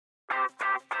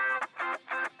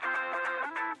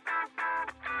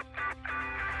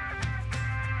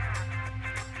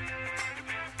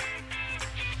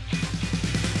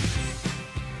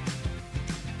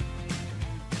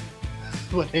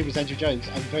My name is Andrew Jones.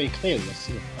 I'm very clearly a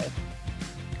cinephile.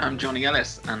 I'm Johnny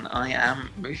Ellis, and I am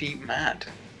movie mad.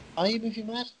 Are you movie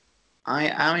mad? I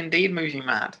am indeed movie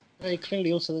mad. Very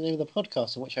clearly also the name of the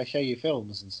podcast in which I show you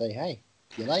films and say, hey,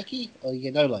 you likey or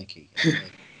you no likey?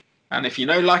 And if you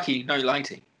know likey, you know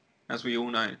lighty, as we all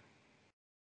know.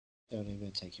 Don't even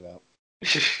going to take you out.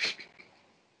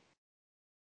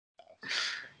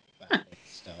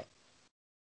 Start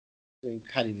doing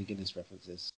Paddy McGuinness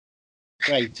references.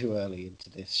 Way too early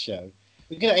into this show.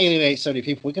 We're going to alienate so many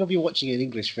people. We're going to be watching an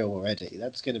English film already.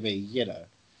 That's going to be, you know.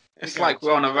 It's like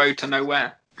we're on a road to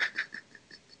nowhere.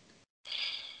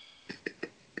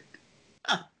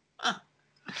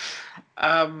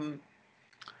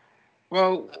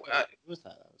 Well, what was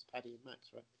that? That was Paddy and Max,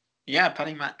 right? Yeah,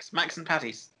 Paddy Max. Max and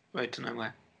Paddy's Road to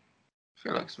Nowhere. I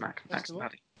feel like it's Max and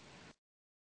Paddy.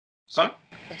 So?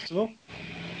 Festival?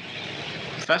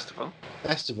 Festival?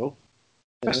 Festival.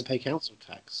 They don't pay council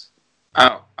tax.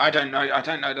 Oh, I don't know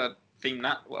the theme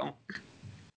that well.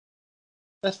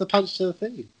 That's the punch to the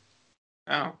theme.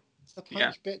 Oh. It's the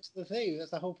punch bit to the theme.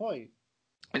 That's the whole point.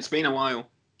 It's been a while.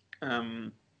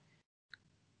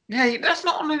 Yeah, that's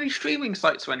not on any streaming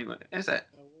sites or anywhere, is it?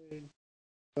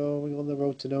 Going on the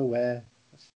road to nowhere.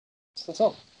 That's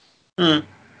all. Mm.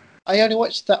 I only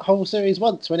watched that whole series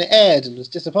once when it aired and was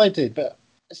disappointed, but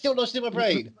it's still lodged in my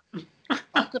brain.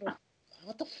 I've got to...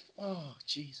 Oh,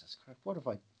 Jesus Christ. What have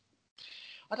I...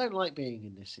 I don't like being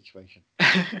in this situation.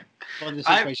 By this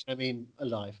situation, I mean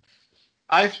alive.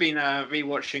 I've been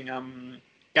rewatching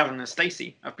Gavin and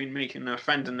Stacey. I've been making a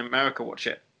friend in America watch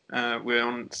it.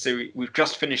 We've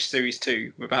just finished series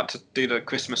 2. We're about to do the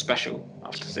Christmas special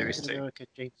after series 2. America,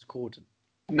 James Corden.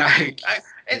 No,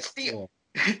 it's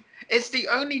the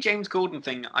only James Corden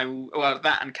thing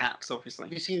that and Cats, obviously.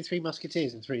 Have you seen the Three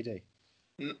Musketeers in 3D?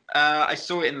 I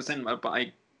saw it in the cinema, but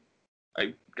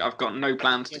I've got no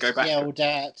plans to go back. Yelled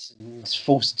at and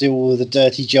forced to do all the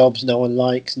dirty jobs no one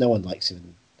likes. No one likes him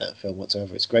in that film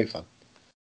whatsoever. It's great fun.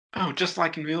 Oh, just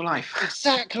like in real life.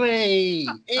 Exactly!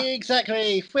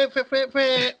 Exactly! Whip, whip, whip,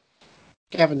 whip!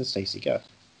 Gavin and Stacey, go.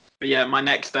 But yeah, my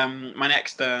next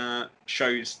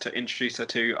shows to introduce her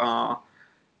to are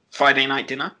Friday Night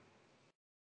Dinner.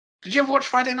 Did you ever watch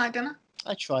Friday Night Dinner?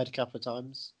 I tried a couple of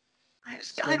times.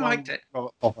 I liked it.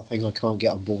 Proper thing I can't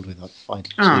get on board with. I find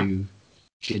it too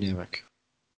generic.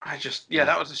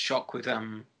 That was a shock with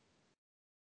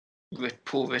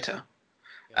Paul Ritter.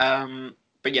 Yeah.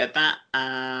 But yeah, that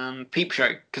and Peep Show,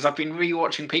 because I've been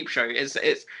rewatching Peep Show. It's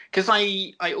because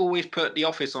I always put The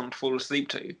Office on to fall asleep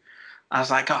to. I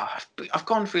was like, I've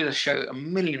gone through the show a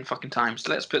million fucking times.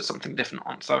 So let's put something different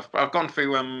on. So I've gone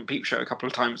through Peep Show a couple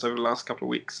of times over the last couple of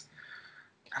weeks,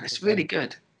 and it's really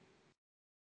good.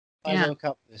 I woke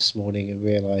up this morning and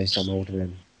realised I'm older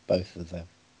than both of them.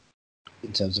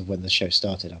 In terms of when the show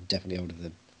started, I'm definitely older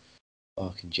than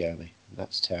Mark and Jeremy. And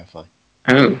that's terrifying.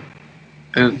 Oh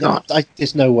God!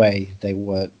 There's no way they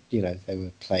were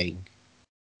playing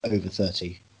over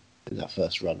 30 in that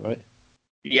first run, right?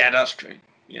 Yeah, that's true.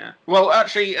 Yeah. Well,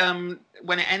 actually,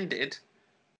 when it ended,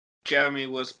 Jeremy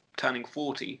was turning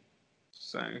 40.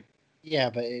 So.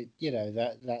 Yeah, but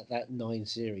that 9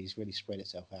 series really spread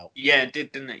itself out. Yeah, it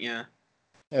did, didn't it? Yeah.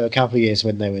 There were a couple of years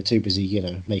when they were too busy,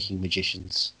 making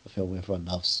Magicians, the film everyone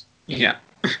loves. Yeah.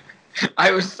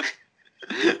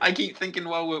 I keep thinking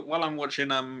while I'm watching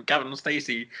Gavin and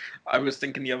Stacey, I was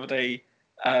thinking the other day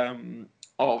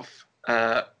of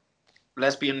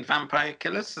Lesbian Vampire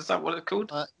Killers. Is that what it's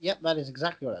called? Yep, that is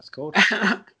exactly what that's called.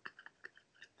 And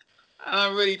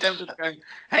I'm really tempted to go,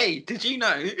 hey, did you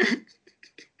know?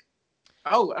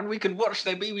 Oh, and we can watch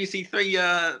their BBC Three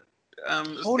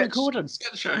Corden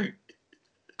sketch show.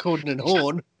 Corden and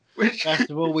Horn.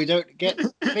 First of all, we don't get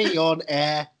me on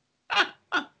air.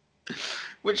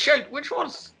 Which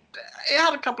was, it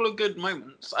had a couple of good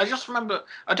moments. I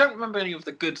don't remember any of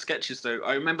the good sketches though.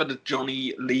 I remember the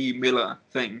Johnny Lee Miller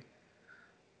thing,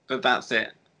 but that's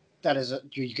it. That is,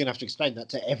 you're going to have to explain that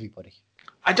to everybody.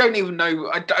 I don't even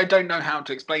know. I don't know how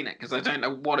to explain it because I don't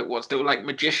know what it was. They were like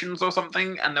magicians or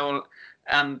something, and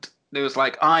there was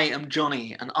like, I am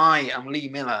Johnny and I am Lee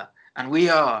Miller and we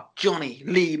are Johnny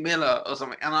Lee Miller or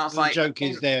something. And I was like, the joke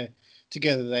is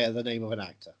together they are the name of an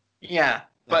actor. Yeah,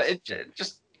 but it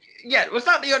just. Yeah, was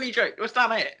that the only joke? Was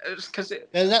that it? It was because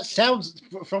it. That sounds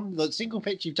from the single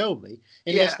pitch you told me.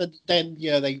 Unless then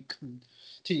they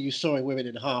continue sawing women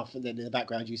in half, and then in the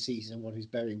background you see someone who's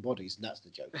burying bodies, and that's the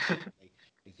joke.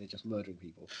 If they're just murdering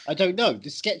people, I don't know. The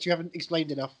sketch you haven't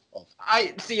explained enough of.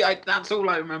 I see. That's all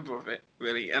I remember of it,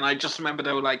 really. And I just remember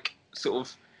they were like sort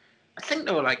of. I think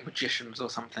they were like magicians or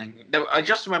something. I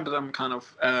just remember them kind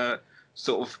of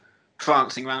sort of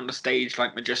prancing around the stage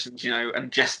like magicians,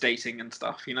 and gestating and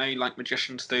stuff, like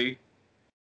magicians do,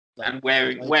 and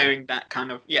wearing that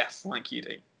kind of yes, like you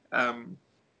do,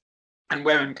 and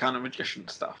wearing kind of magician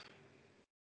stuff.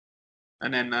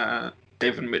 And then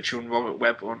David Mitchell and Robert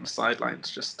Webb were on the sidelines,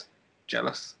 just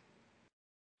jealous.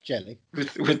 Jelly.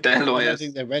 With their lawyers. I don't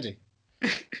think they're ready.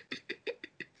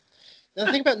 Now,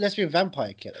 the thing about lesbian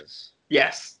vampire killers.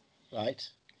 Yes. Right.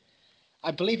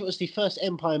 I believe it was the first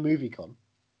Empire MovieCon.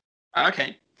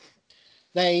 Okay.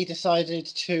 They decided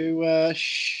to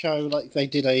show, like, they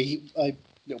did a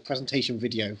little presentation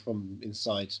video from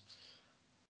inside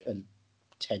a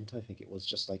tent, I think it was,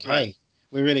 just like, hey,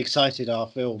 we're really excited, our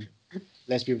film,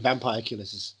 Lesbian Vampire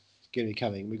Killers, is going to be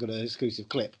coming. We've got an exclusive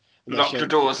clip. And lock the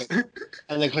doors.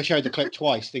 And they showed the clip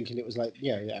twice, thinking it was like,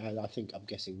 I'm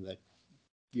guessing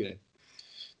the,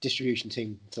 distribution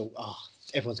team thought,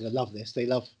 everyone's going to love this. They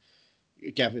love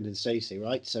Gavin and Stacey,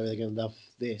 right? So they're going to love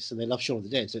this, and they love Shaun of the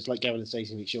Dead. So it's like Gavin and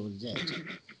Stacey meet Shaun of the Dead.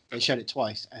 They showed it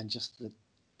twice, and just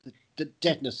the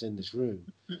deadness in this room.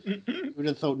 You would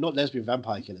have thought not lesbian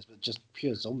vampire killers, but just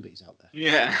pure zombies out there.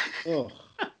 Yeah.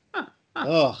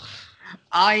 Oh.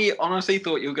 I honestly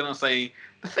thought you were going to say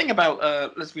the thing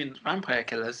about lesbian vampire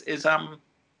killers is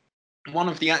one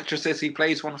of the actresses who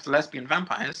plays one of the lesbian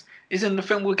vampires is in the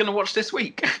film we're going to watch this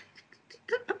week.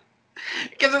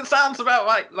 Because it sounds about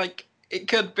right, like it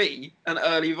could be an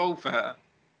early role for her.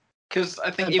 Because I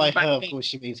think and by her, of course,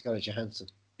 she means Scarlett Johansson.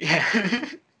 Yeah.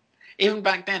 Even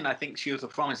back then, I think she was a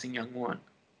promising young woman.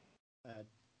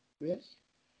 Really?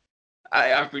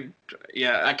 I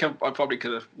probably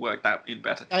could have worked that in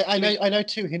better. I know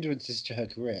two hindrances to her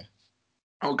career.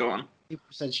 Oh, go on. People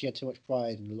said she had too much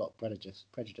pride and a lot of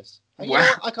prejudice. Wow.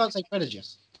 I can't say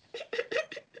prejudice.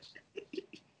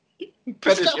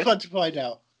 Prejudice. It's not fun to find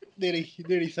out. Nearly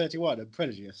 31 and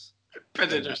prejudice.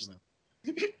 Prejudice.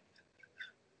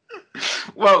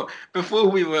 Well, before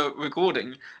we were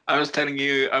recording, I was telling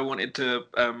you I wanted to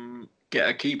get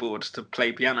a keyboard to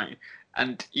play piano,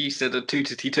 and you said a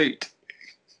tootity toot.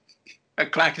 A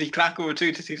clackety clack or a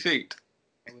tootity toot.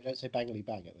 Well, we don't say bangly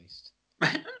bang, at least.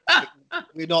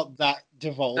 We're not that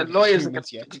devolved. The lawyers are going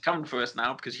to come for us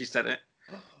now because you said it.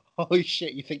 Holy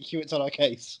shit, you think Hewitt's on our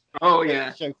case? Oh,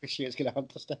 yeah. Show Chris Hewitt's going to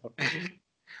hunt us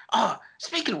down.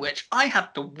 Speaking of which, I had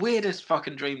the weirdest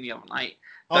fucking dream the other night.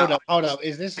 Hold up.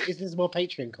 Is this more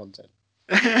Patreon content?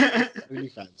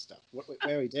 OnlyFans stuff.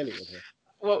 Where are we dealing with here?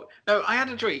 Well, no, I had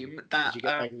a dream that... Did you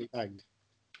get bangly banged?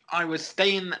 I was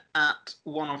staying at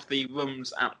one of the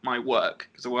rooms at my work,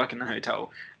 because I work in a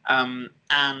hotel,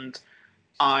 and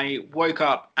I woke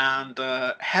up and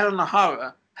Helen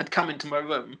O'Hara had come into my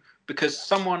room because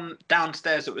someone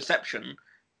downstairs at reception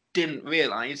didn't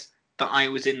realise that I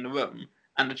was in the room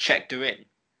and had checked her in.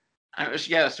 And it was,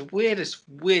 it's the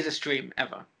weirdest dream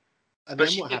ever. And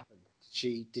then what happened?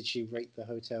 Did she rate the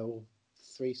hotel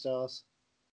 3 stars?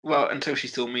 Well, until she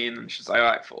saw me and she's like, all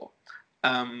right, 4.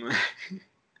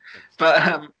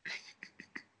 But,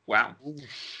 wow.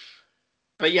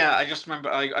 But yeah, I just remember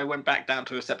I went back down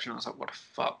to reception and I was like, what the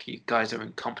fuck? You guys are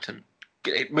incompetent.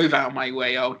 Move out of my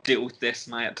way, I'll deal with this.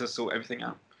 And I had to sort everything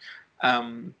out.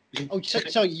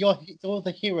 So you're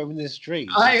the hero in this dream.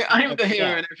 I'm the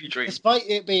hero in every dream. Despite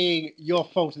it being your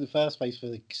fault in the first place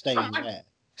for staying there.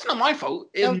 It's not my fault.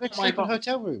 It's my fault.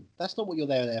 Hotel room. That's not what you're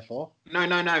there for.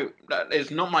 No.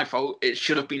 It's not my fault. It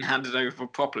should have been handed over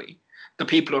properly. The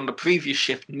people on the previous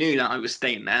shift knew that I was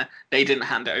staying there. They didn't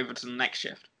hand it over to the next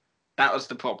shift. That was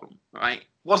the problem, right?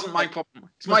 Wasn't my problem.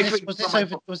 It's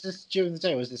was this during the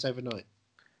day or was this overnight?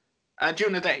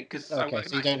 During the day, because okay,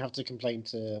 so you don't have to complain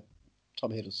to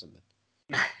Tom Hiddleston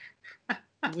then.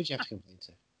 Who would you have to complain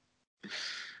to?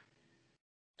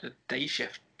 The Day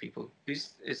Shift people.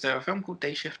 Is there a film called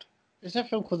Day Shift? Is there a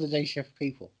film called The Day Shift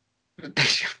People? The Day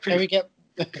Shift People. Can we get?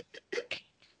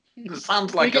 It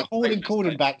sounds like we get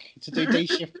Corden back to do Day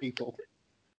Shift People.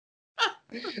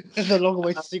 It's a long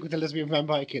way to sequel to Lesbian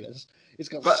Vampire Killers. It's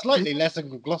got slightly less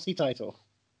of a glossy title.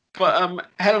 But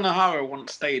Helen O'Hara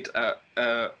once stayed at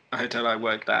a hotel I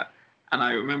worked at, and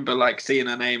I remember seeing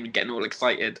her name and getting all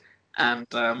excited, and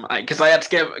because I had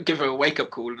to give her a wake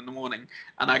up call in the morning,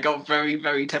 and I got very,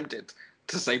 very tempted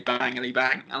to say bangly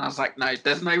bang, and I was like, no,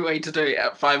 there's no way to do it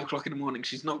at 5 o'clock in the morning.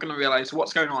 She's not going to realise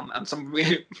what's going on, and some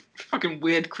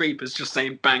weird creep is just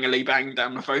saying bangly bang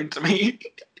down the phone to me.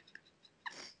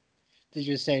 Did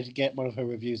you say to get one of her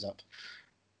reviews up?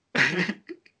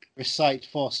 Recite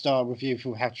 4-star review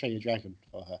for How to Train Your Dragon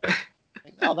for her.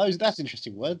 That's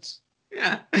interesting words.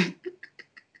 Yeah.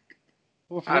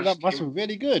 That must be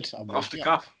really good. Off the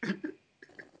cuff.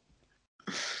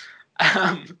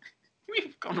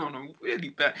 We've gone on a really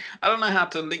bad. I don't know how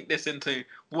to link this into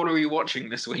what are we watching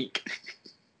this week.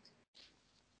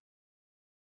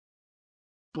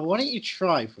 Well, why don't you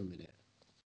try for a minute?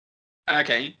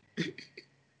 Okay.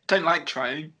 Don't like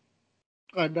trying.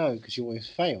 I know, because you always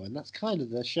fail, and that's kind of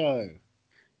the show.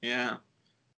 Yeah.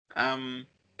 Can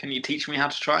you teach me how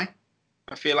to try?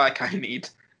 I feel like I need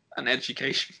an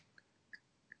education.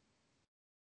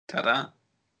 Ta-da.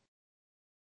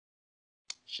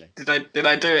 Shame. Did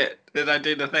I do it? Did I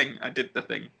do the thing? I did the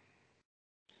thing.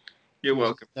 You're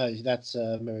welcome. No, that's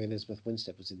Mary Elizabeth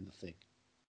Winstead was in The Thing.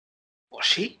 Was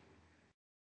she?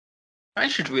 I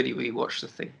should really rewatch The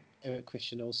Thing. Eric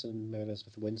Christian Olsen and Mary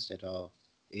Elizabeth Winstead are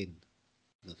in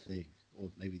The Thing. Or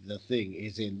maybe The Thing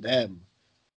is in them.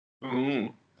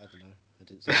 Ooh. I don't know. I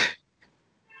didn't say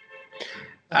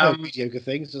that. Mediocre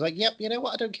things. It's like, yep, you know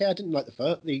what? I don't care. I didn't like the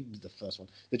first one.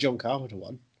 The John Carpenter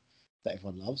one that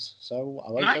everyone loves. So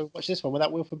I won't go watch this one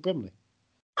without Wilford Brimley.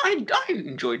 I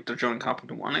enjoyed the John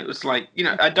Carpenter one. It was like, you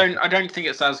know, I don't think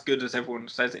it's as good as everyone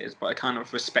says it is, but I kind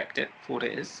of respect it for what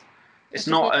it is. It's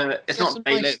not some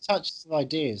nice touches of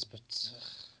ideas, but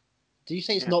do you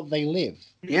say it's not They Live?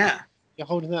 Yeah. You're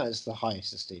holding that as the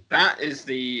highest esteem. That is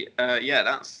the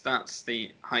that's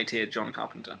the high tier John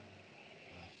Carpenter.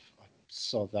 I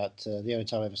saw that the only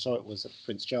time I ever saw it was at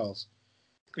Prince Charles.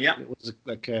 Yeah. It was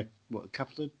like a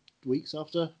couple of weeks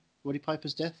after Roddy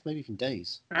Piper's death, maybe even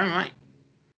days. Oh right.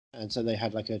 And so they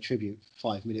had like a tribute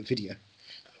 5-minute video,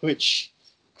 which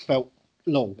felt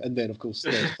long, and then of course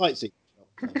the fight scene.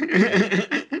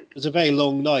 It was a very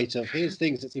long night of here's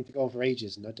things that seem to go on for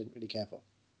ages, and I didn't really care for.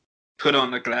 Put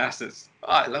on the glasses. Oh,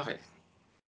 I love it.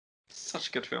 Such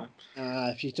a good film.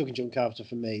 If you're talking John Carpenter,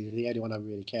 for me, the only one I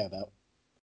really care about.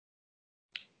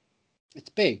 It's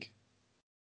big.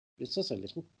 It's also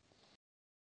little.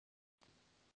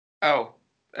 Oh.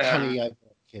 Honey, I Blew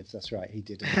Up the Kids. That's right, he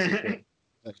did. Honey,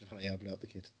 I Blew Up the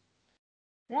Kids.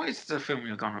 What is the film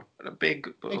you're gonna?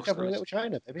 Big Trouble in Little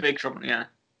China, baby. Big Trouble, yeah.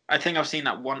 I think I've seen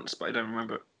that once, but I don't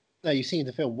remember it. No, you've seen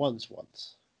the film once,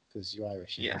 because you're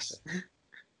Irish. Yes.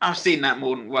 I've seen that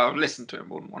more than, well, I've listened to it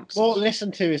more than once. Well,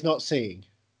 listen to is not seeing.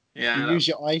 Yeah. You use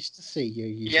your eyes to see. You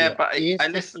use your but ears I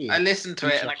listen to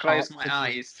it and I close my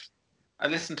eyes. I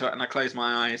listen to it and I close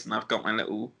my eyes and I've got my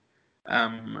little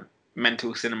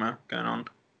mental cinema going on.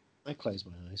 I close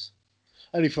my eyes.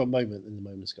 Only for a moment, and the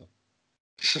moment's gone.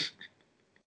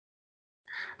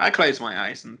 I close my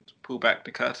eyes and pull back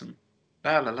the curtain.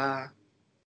 La la la.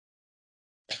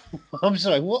 I'm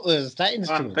sorry, what was that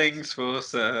instrument? One thing's for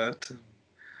certain.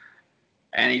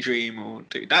 Any dream will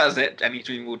do. That is it. Any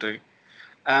dream will do.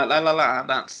 La la la.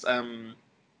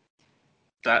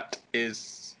 That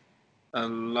is a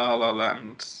La La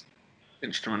Land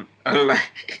instrument.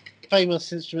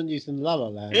 Famous instrument used in La La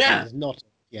Land. Yeah. Is not a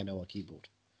piano or keyboard.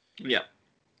 Yeah.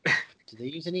 Do they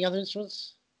use any other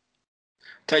instruments?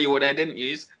 Tell you what, they didn't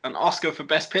use an Oscar for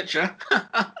Best Picture.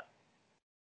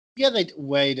 Yeah, they.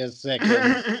 Wait a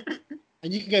second.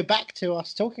 And you can go back to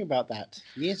us talking about that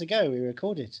years ago. We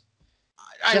recorded.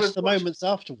 Just the moments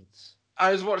afterwards.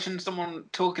 I was watching someone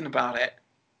talking about it,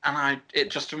 and it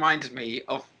just reminded me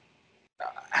of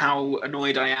how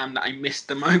annoyed I am that I missed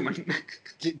the moment.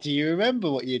 Do you remember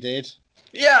what you did?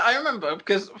 Yeah, I remember,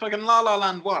 because fucking La La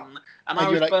Land won, and I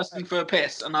was bursting for a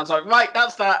piss, and I was like, right,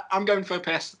 that's that, I'm going for a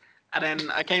piss. And then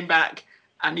I came back,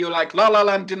 and you were like, La La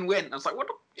Land didn't win. I was like, what?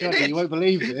 Johnny, you won't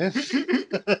believe this.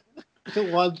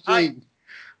 The one thing.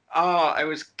 I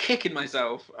was kicking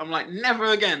myself. I'm like, never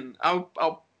again.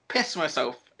 I'll piss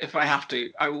myself if I have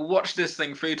to. I will watch this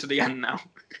thing through to the end now.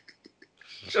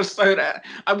 Just so that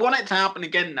I want it to happen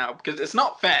again now, because it's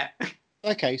not fair.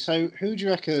 Okay, so who do you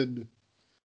reckon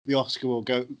the Oscar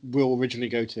will originally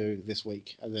go to this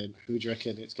week, and then who do you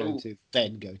reckon it's going to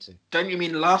then go to? Don't you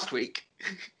mean last week?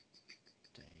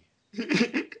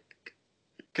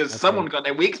 Because someone got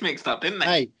their weeks mixed up, didn't they?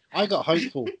 Hey, I got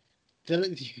hopeful.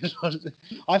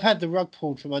 I've had the rug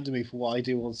pulled from under me for what I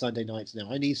do on Sunday nights now.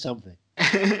 I need something.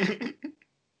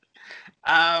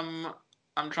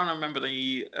 I'm trying to remember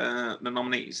the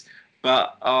nominees,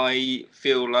 but I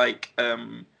feel like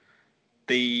do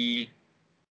you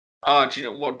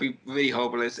know what would be really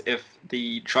horrible is if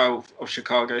the Trial of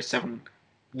Chicago 7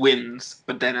 wins,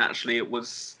 but then actually it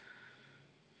was.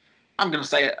 I'm going to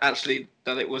say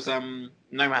that it was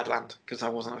Nomadland, because I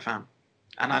wasn't a fan.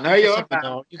 And I know you're a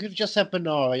fan. You could have just said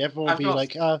Minari. Everyone would be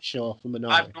like, "Oh, sure, for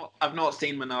Minari." I've not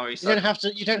seen Minari. So.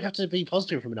 You don't have to be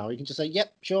positive for Minari. You can just say,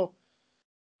 "Yep, sure."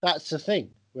 That's the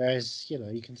thing. Whereas, you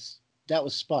can. That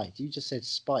was Spite. You just said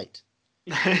Spite.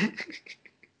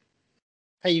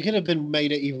 Hey, you could have been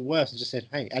made it even worse and just said,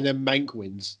 hey, and then Mank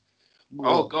wins.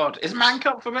 Oh Whoa. God, is Mank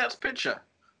up for Best Picture?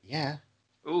 Yeah.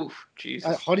 Oof,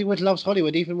 Jesus. Hollywood loves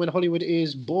Hollywood, even when Hollywood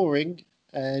is boring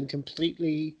and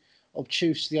completely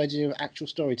obtuse to the idea of actual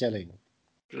storytelling.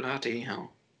 Bloody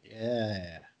hell.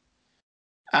 Yeah.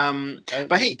 Don't Don't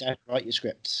but sit hey, down and write your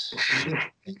scripts.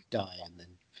 Then die and then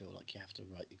feel like you have to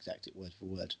write exact it word for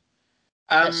word.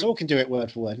 Saul can do it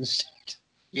word for word instead.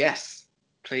 Yes,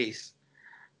 please.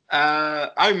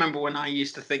 I remember when I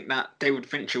used to think that David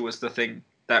Fincher was the thing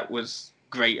that was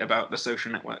great about The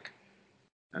Social Network,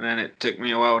 and then it took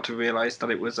me a while to realise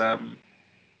that it was Aaron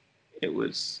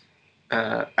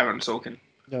Sorkin.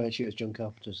 No, actually, it was John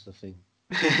Carpenter's the thing.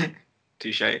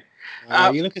 Touche.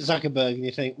 You look at Zuckerberg and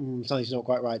you think, something's not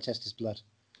quite right. Test his blood.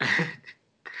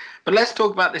 But let's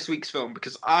talk about this week's film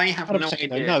because I have no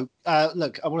idea. No,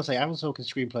 look, I want to say Aaron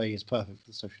Sorkin's screenplay is perfect for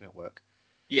The Social Network.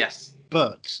 Yes,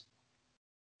 but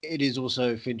it is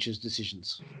also Fincher's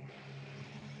decisions.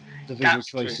 The visual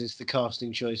choices, the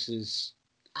casting choices.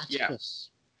 Atticus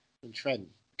and Trent,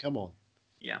 come on.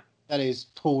 Yeah. That is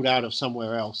pulled out of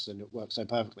somewhere else and it works so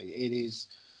perfectly. It is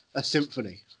a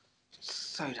symphony.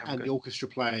 So damn and good. The orchestra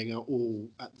playing are all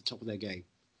at the top of their game.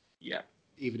 Yeah.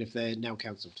 Even if they're now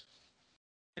cancelled.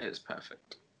 It's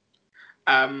perfect.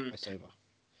 It's over.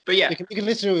 But yeah. You can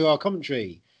listen to our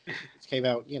commentary. It came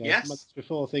out, yes. months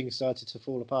before things started to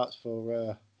fall apart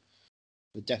for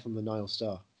The Death on the Nile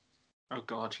Star. Oh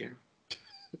God, yeah.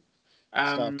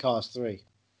 Star of Cars 3.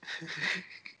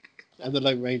 And The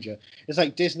Lone Ranger. It's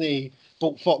like Disney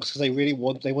bought Fox because they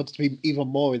wanted to be even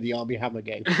more in the Armie Hammer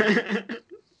game.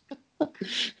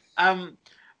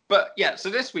 But yeah, so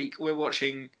this week we're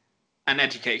watching An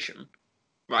Education,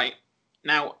 right?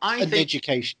 Now I think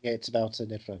Education, yeah, it's about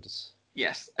Ned Flanders.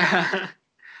 Yes.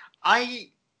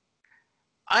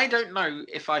 I don't know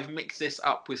if I've mixed this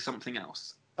up with something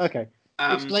else. Okay.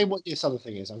 Explain what this other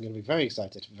thing is. I'm going to be very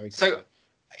excited. So,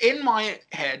 in my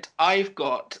head, I've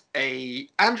got a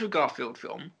Andrew Garfield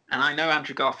film, and I know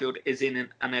Andrew Garfield is in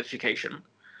An Education.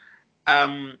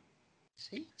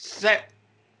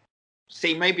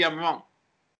 See, maybe I'm wrong.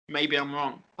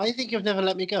 I think You've Never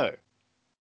Let Me Go.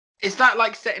 Is that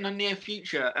like set in a near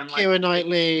future and like Keira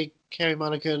Knightley, Carey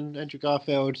Mulligan, Andrew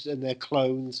Garfield, and their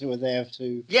clones who are there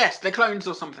to... Yes, they're clones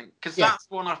or something. Because that's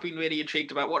one I've been really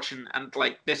intrigued about watching. And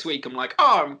like this week, I'm like,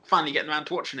 I'm finally getting around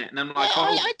to watching it. And I'm like,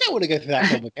 I don't want to go through that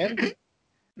film again.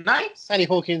 No? Sally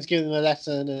Hawkins giving them a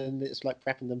lesson, and it's like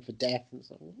prepping them for death. And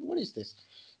so, what is this?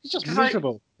 It's just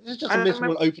miserable. It's just a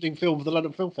miserable opening film for the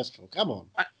London Film Festival. Come on.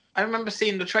 I remember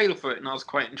seeing the trailer for it, and I was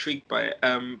quite intrigued by it.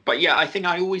 But yeah, I think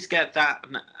I always get that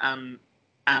and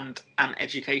An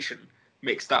Education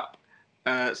mixed up.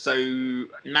 So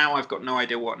now I've got no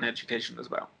idea what An Education is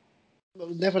about.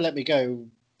 Never Let Me Go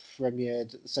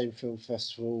premiered at the same film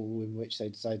festival in which they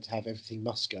decided to have Everything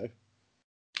Must Go.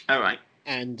 All right.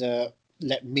 And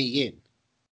Let Me In.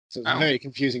 So it was a very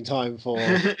confusing time for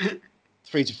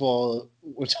 3 to 4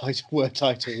 word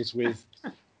titles with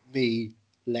Me,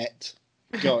 Let,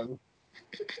 Go.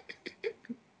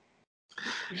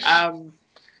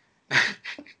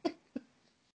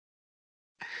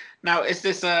 Now, is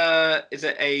it a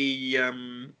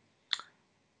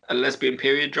lesbian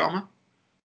period drama?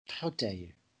 How dare you?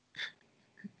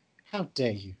 How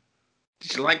dare you?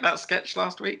 Did you like that sketch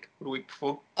last week or the week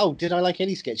before? Oh, did I like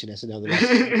any sketch in SNL the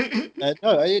last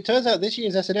No, it turns out this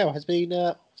year's SNL has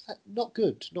been not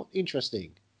good, not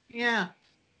interesting. Yeah.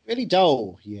 Really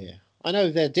dull, yeah. I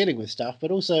know they're dealing with stuff, but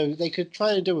also they could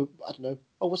try and do, I don't know.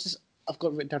 Oh, what's this? I've got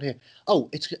it written down here. Oh,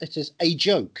 it says a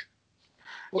joke.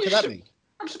 What could that mean?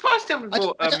 I'm surprised they haven't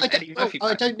brought Eddie Murphy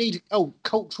back. I don't need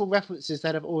cultural references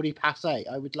that have already passé.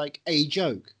 I would like a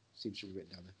joke. Seems to be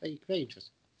written down there. Very, very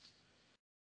interesting.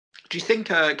 Do you think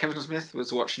Kevin Smith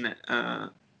was watching it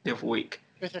the other week?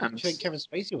 I think Kevin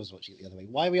Spacey was watching it the other week.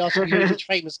 Why are we asking who the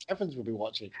famous Kevins will be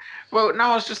watching? Well, no,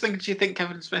 I was just thinking, do you think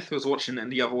Kevin Smith was watching it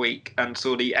the other week and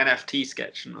saw the NFT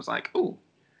sketch and was like, oh,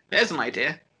 there's an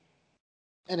idea.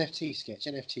 NFT sketch,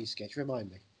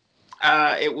 remind me.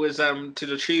 It was to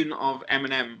the tune of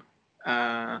Eminem.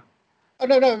 Oh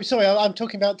no! Sorry, I'm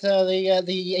talking about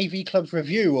the AV Club's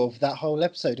review of that whole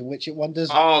episode, in which it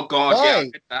wonders. Oh God! Why? Yeah, I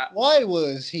read that. Why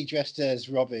was he dressed as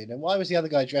Robin, and why was the other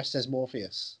guy dressed as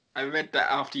Morpheus? I read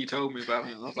that after you told me about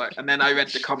it. I was like, and then I read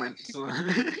the comments.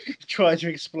 Trying to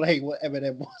explain what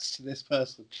Eminem was to this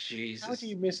person. Jesus! How do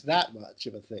you miss that much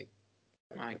of a thing?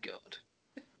 My God.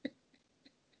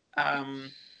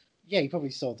 Yeah, he probably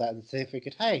saw that and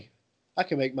figured, hey, I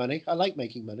can make money. I like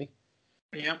making money.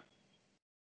 Yeah.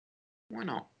 Why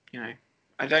not?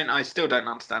 I still don't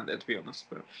understand it, to be honest.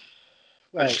 But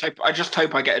I just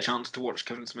hope I get a chance to watch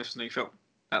Kevin Smith's new film.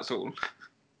 That's all.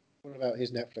 What about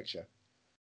his Netflix show?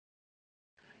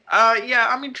 Yeah,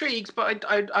 I'm intrigued, but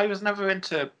I was never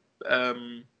into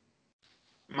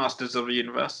Masters of the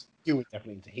Universe. You were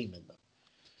definitely into He-Man, though.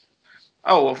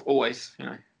 Oh, always, you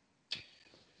know.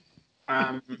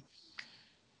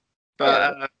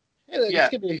 But It's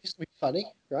gonna be funny,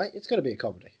 right? It's gonna be a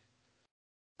comedy.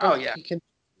 Oh yeah. He can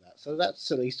do that. So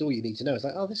that's at least all you need to know. It's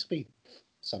like, oh, this will be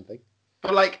something.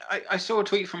 But like, I saw a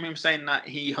tweet from him saying that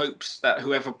he hopes that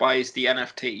whoever buys the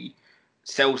NFT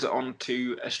sells it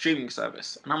onto a streaming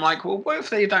service. And I'm like, well, what if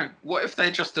they don't? What if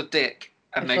they're just a dick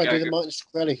and they try go? To do the Martin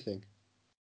Shkreli thing.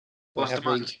 What's the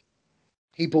Martin?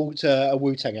 He bought a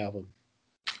Wu-Tang album.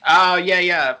 Oh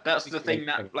yeah. That's the thing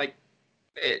that like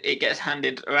it gets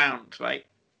handed around, right?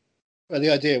 Well, the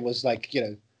idea was like, you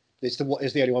know, it's the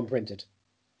only one printed.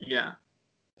 Yeah.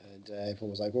 And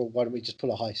everyone was like, well, why don't we just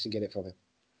pull a heist and get it from him?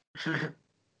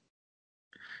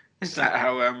 Is that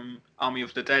how Army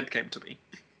of the Dead came to be?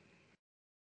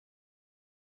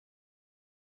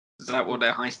 Is that what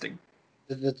they're heisting?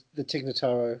 The Tig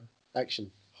Notaro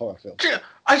action horror film.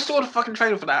 I saw the fucking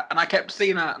trailer for that, and I kept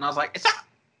seeing that, and I was like, "Is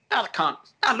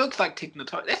that looks like Tig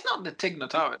Notaro. That's not the Tig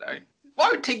Notaro, though.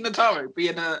 Why would Tig Notaro be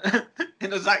in a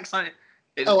in a Zack Snyder?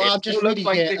 I'm just reading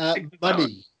here.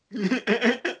 Money.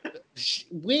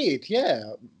 Weird,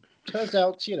 yeah. Turns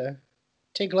out, you know,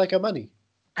 Tig like her money.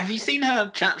 Have you seen her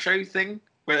chat show thing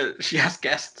where she has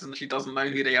guests and she doesn't know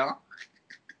who they are?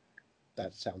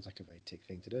 That sounds like a very Tig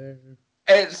thing to do.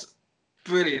 It's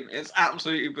brilliant. It's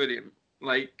absolutely brilliant.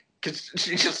 Like, because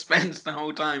she just spends the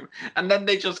whole time, and then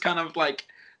they just kind of like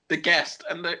the guest,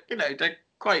 and they're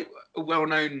quite a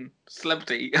well-known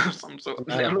celebrity of some sort.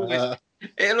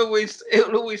 It'll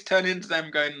always turn into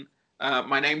them going,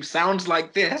 "My name sounds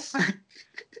like this."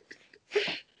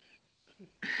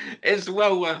 It's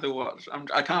well worth a watch.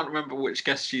 I can't remember which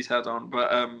guest she's had on,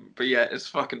 but yeah, it's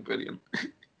fucking brilliant.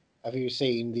 Have you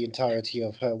seen the entirety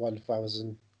of her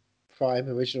 1000 Prime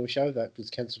original show that was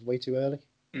cancelled way too early?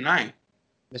 No.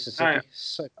 Mississippi, no.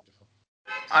 So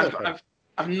beautiful.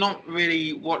 I've not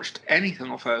really watched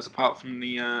anything of hers apart from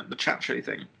the chat show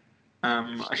thing.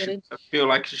 I feel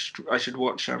like I should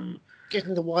watch Get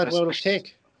in the wide world of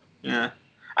Tig. Yeah,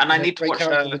 and I need to watch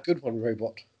the good one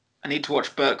robot. I need to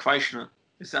watch Bert Kreischer.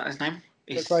 Is that his name?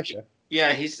 Bert Kreischer.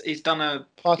 Yeah, he's done a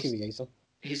party liaison.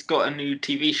 He's got a new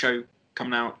TV show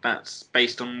coming out that's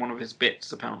based on one of his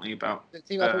bits, apparently, about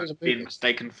being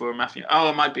mistaken for a mafia. Oh,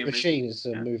 it might be a Machine is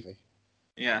a movie.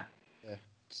 Yeah. Yeah.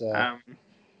 It's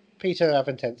Peter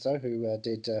Aventenzo, who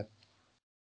did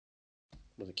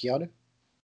was it Keanu?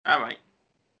 All right.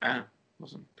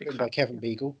 Wasn't big written by Kevin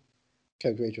Beagle,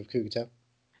 co-creator of Cougar Town.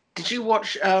 Did you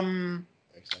watch Very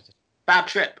excited. Bad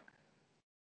Trip?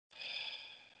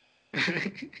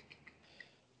 I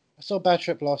saw Bad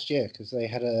Trip last year because they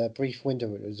had a brief window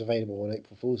where it was available on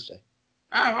April Fool's Day.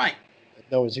 Oh, right.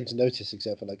 No one seemed to notice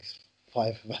except for like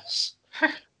 5 of us.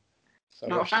 So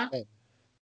Not a fan?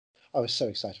 I was so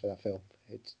excited for that film.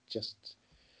 It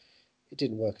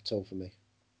didn't work at all for me.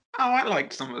 Oh, I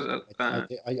liked some of the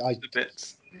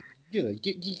bits. You know,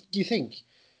 you think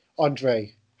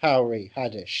Andre, Howery,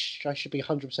 Haddish, I should be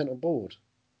 100% on board.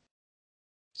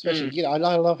 Especially, you know, I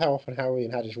love how often Howery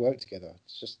and Haddish work together.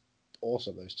 It's just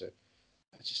awesome, those two.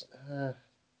 I just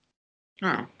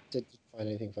didn't find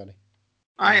anything funny.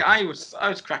 I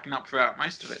was cracking up throughout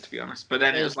most of it, to be honest. But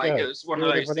then it was one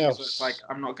of those things where it's like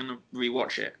I'm not gonna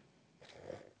rewatch it.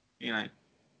 You know,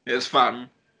 it's fun,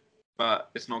 but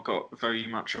it's not got very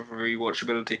much of a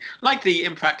rewatchability. Like the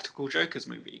Impractical Jokers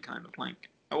movie, kind of like.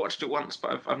 I watched it once,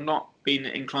 but I've not been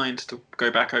inclined to go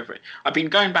back over it. I've been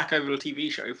going back over the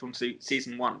TV show from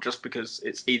season 1 just because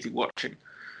it's easy watching.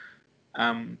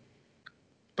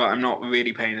 But I'm not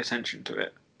really paying attention to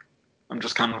it. I'm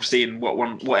just kind of seeing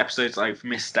what episodes I've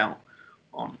missed out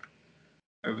on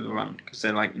over the run because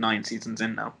they're like 9 seasons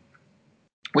in now.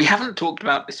 We haven't talked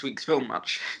about this week's film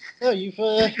much. No, you've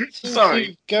sorry.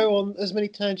 To go on as many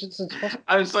tangents as possible.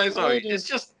 I'm so sorry. It's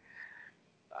just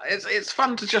it's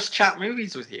fun to just chat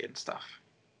movies with you and stuff.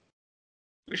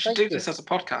 We should do this as a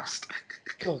podcast.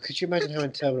 God, could you imagine how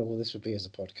interminable this would be as a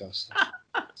podcast?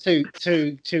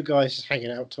 two guys just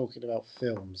hanging out talking about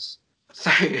films.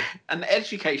 So, an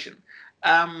education.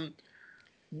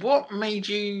 What made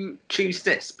you choose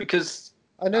this? Because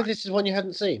I know this is one you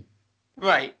hadn't seen.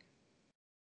 Right.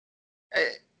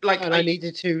 I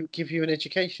needed to give you an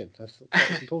education. I thought that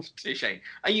was important. Shane,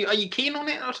 are you keen on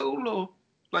it at all, or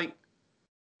like?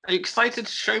 Are you excited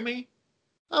to show me?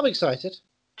 I'm excited.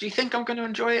 Do you think I'm going to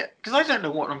enjoy it? Because I don't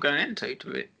know what I'm going into,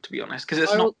 to be honest. Because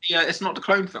it's not the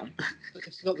clone film.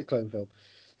 It's not the clone film.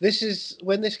 This is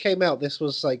when this came out. This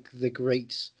was like the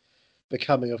great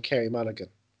becoming of Carey Mulligan.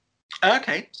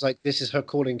 Okay. It's like this is her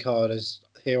calling card as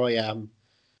here I am.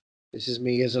 This is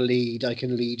me as a lead. I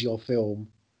can lead your film.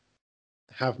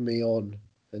 Have me on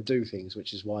and do things,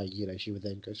 which is why she would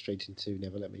then go straight into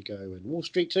Never Let Me Go and Wall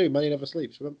Street 2, Money Never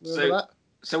Sleeps. Remember that?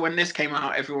 So when this came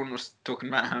out, everyone was talking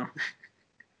about how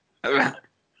about,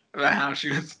 about how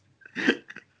she was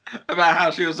about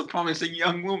how she was a promising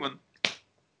young woman.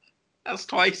 That's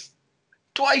twice.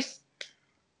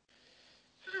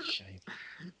 Shame.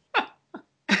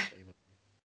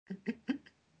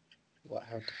 What?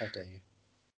 How dare you?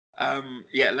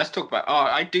 Yeah, let's talk about. Oh,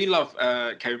 I do love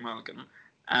Kerry Mulligan,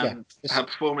 and her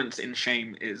performance in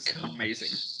Shame is amazing.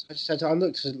 I just had to, I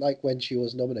looked at like when she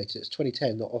was nominated. It's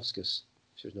 2010, not Oscars.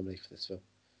 She was nominated for this film.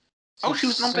 She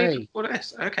was nominated for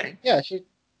this. Okay. Yeah, she.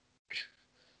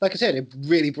 Like I said, it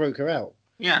really broke her out.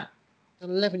 Yeah. An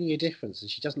 11-year difference,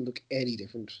 and she doesn't look any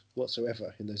different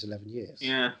whatsoever in those 11 years.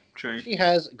 Yeah, true. She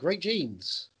has great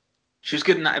genes. She was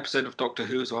good in that episode of Doctor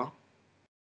Who as well.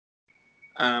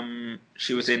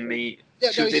 She was in the.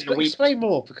 Explain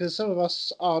more, because some of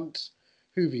us aren't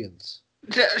Whovians.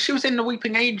 She was in the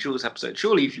Weeping Angels episode.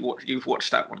 Surely you've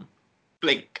watched that one.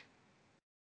 Blink.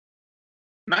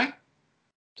 No?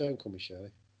 Don't call me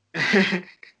Shirley.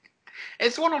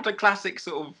 It's one of the classic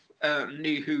sort of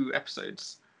New Who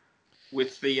episodes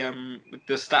with the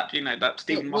statue, that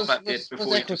Stephen Moffat did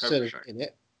before he took over the show. In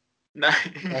it? No,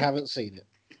 I haven't seen it.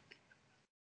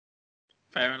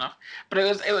 Fair enough, but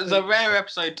it was a rare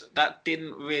episode that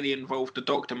didn't really involve the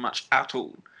Doctor much at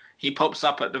all. He pops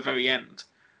up at the very end.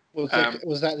 Was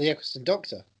that the Eccleston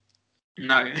Doctor?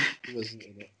 No, he wasn't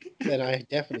in it. Then I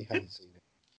definitely haven't seen it.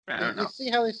 Fair enough. Let's see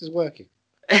how this is working.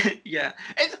 Yeah,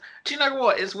 do you know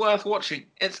what? It's worth watching.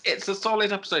 It's a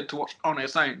solid episode to watch on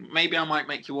its own. Maybe I might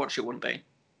make you watch it one day.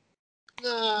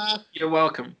 Nah. You're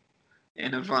welcome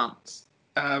in advance.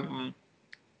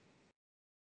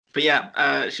 But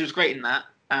yeah, she was great in that,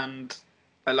 and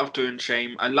I loved her in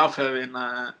Shame. I love her in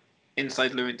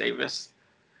Inside Llewyn Davis.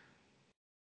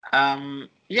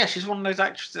 Yeah, she's one of those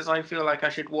actresses I feel like I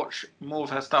should watch more of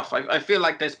her stuff. I feel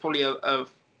like there's probably a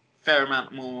fair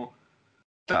amount more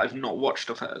that I've not watched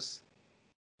of hers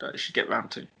that I should get round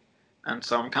to. And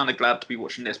so I'm kind of glad to be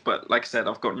watching this, but like I said,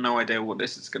 I've got no idea what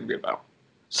this is going to be about.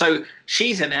 So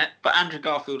she's in it, but Andrew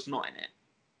Garfield's not in it.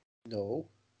 No.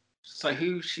 So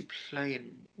who's she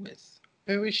playing with?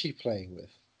 Who is she playing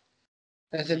with?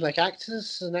 As in like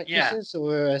actors and actresses,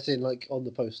 or as in like on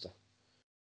the poster?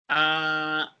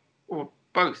 Well,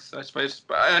 both, I suppose.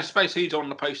 But I suppose who's on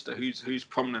the poster? Who's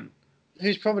prominent?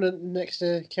 Who's prominent next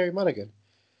to Kerry Mulligan?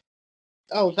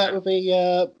 Oh, that would be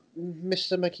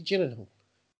Mr. Maggie Gyllenhaal.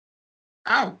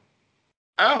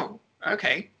 Oh,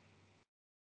 okay.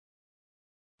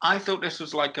 I thought this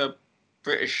was like a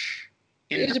British.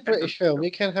 It is a British film.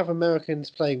 You can have Americans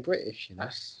playing British.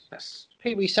 That's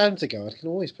Pee Wee Sandergaard can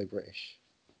always play British.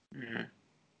 Yeah.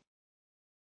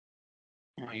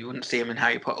 Well, you wouldn't see him in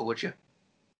Harry Potter, would you?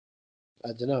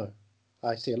 I don't know.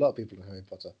 I see a lot of people in Harry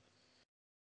Potter.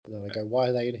 And then I go, why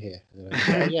are they in here? And then I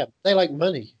go, oh, yeah, they like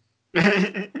money.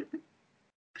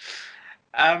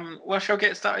 Well, shall we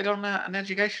get started on An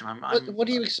Education? What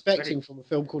are you expecting from a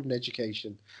film called An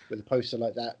Education with a poster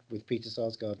like that with Peter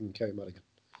Sarsgaard and Kerry Mulligan?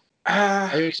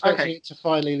 Are you expecting it to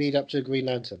finally lead up to Green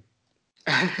Lantern?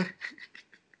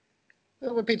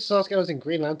 When Peter Sarsgaard was in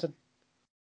Green Lantern?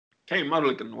 Kerry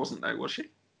Mulligan wasn't though, was she?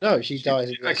 No, she dies.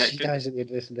 She dies at the end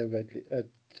of this, and then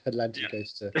her lantern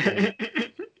goes to.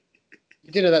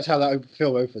 You do know that's how that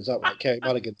film opens up, right? Kerry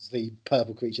Mulligan's the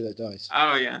purple creature that dies.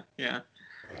 Oh yeah.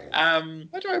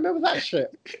 Why do I remember that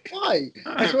shit? Why?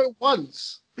 I saw it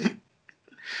once.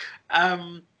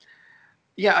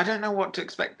 Yeah, I don't know what to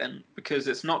expect then, because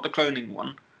it's not the cloning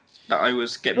one that I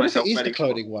was getting myself ready for. What if it is the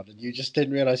cloning one, and you just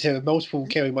didn't realise there were multiple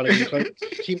Kerry Mulligan clones?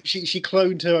 She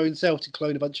cloned her own self to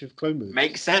clone a bunch of clone movies.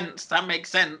 Makes sense. That makes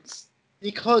sense.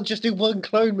 You can't just do one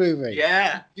clone movie.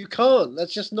 Yeah. You can't.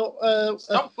 That's just not...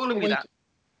 Stop fooling me that.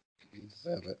 You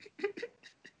deserve it.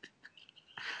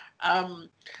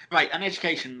 Right, An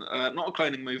Education, not a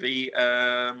cloning movie.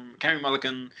 Kerry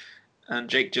Mulligan and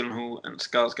Jake Gyllenhaal and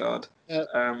Skarsgård.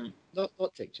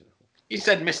 Not Jake Gyllenhaal. You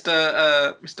said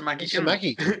Mr. Maggie Gyllenhaal. Mr.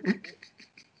 Maggie.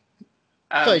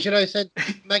 Sorry, should I have said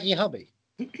Maggie Hubby?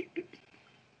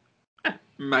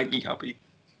 Maggie Hubby.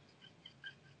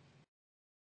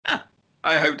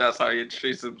 I hope that's how he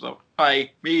introduced himself. Hi,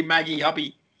 me, Maggie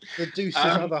Hubby. The Deuce's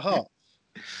other half.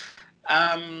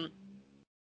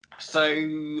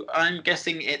 So I'm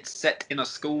guessing it's set in a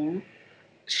school.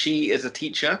 She is a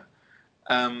teacher.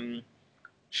 I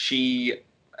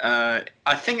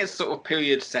think it's sort of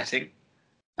period setting,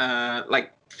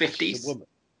 like 50s. She's a woman.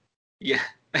 Yeah.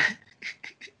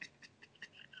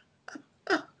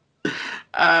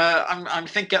 I'm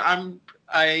thinking.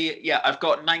 I've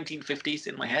got 1950s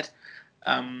in my head.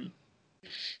 And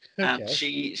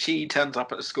Okay. she turns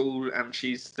up at the school and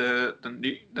she's the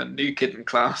new kid in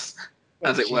class, Wait,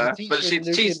 as it she's a were. teacher But in the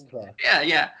new kid she's class.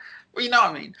 yeah. Well, you know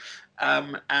what I mean.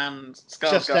 And Just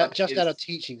Skarsgård out of is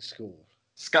teaching school.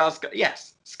 Skarsgård.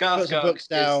 Yes, Put some Skarsgård books is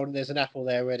down. There's an apple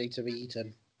there ready to be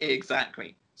eaten.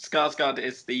 exactly. Skarsgård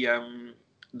is the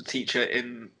teacher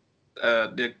in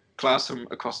the classroom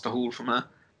across the hall from her,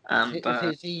 and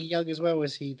Is he young as well? Or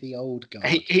is he the old guy?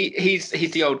 he's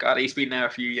the old guy. He's been there a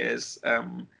few years,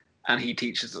 and he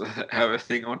teaches her a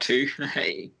thing or two.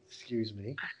 Hey, Excuse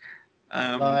me.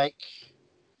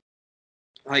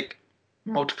 like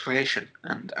multiplication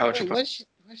and Wait, algebra. why does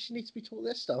she need to be taught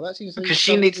this stuff? That seems like Because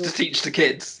she needs to teach the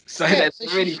kids. So Yeah, there's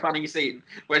so a really funny scene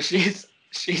where she's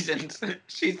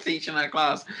teaching her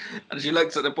class, and she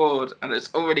looks at the board, and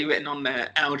it's already written on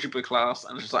there algebra class,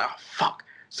 and she's like, oh fuck.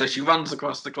 So she runs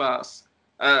across the class,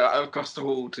 across the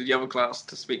hall to the other class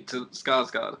to speak to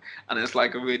Skarsgård, and it's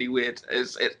like a really weird.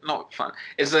 It's not fun.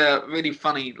 It's a really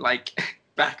funny like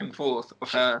back and forth of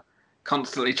her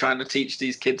constantly trying to teach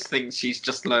these kids things she's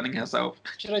just learning herself.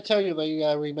 Should I tell you they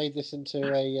remade this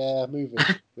into a movie,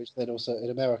 which then also in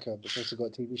America, which also got a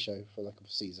TV show for like a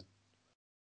season.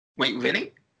 Wait,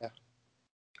 really? Yeah.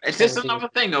 Is this Parody another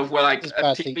thing of where like This is a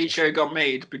Bad TV Teacher. show got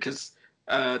made because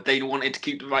they wanted to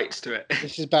keep the rights to it?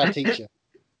 This is Bad Teacher.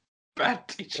 Bad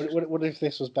Teacher. What if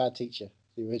this was Bad Teacher,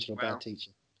 the original Wow. Bad Teacher,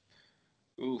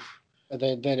 Oof. and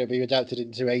then it'd be adapted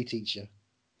into A Teacher,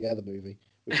 the other movie,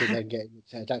 which would then get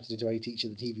adapted into A Teacher,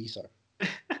 the TV show.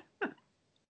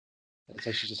 And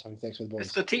so she's just having sex with boys.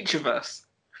 It's the Teacherverse.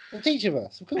 The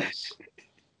Teacherverse, of course.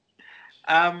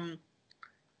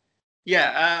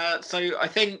 So I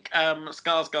think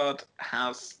Skarsgård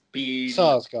has been.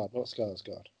 Skarsgård, not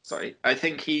Skarsgård. Sorry, I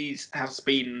think has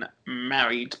been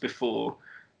married before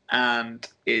and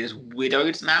is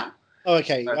widowed now. Oh,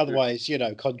 okay. So, Otherwise,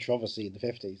 controversy in the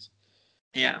 50s.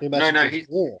 Yeah. No, he's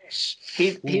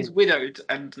widowed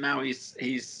and now he's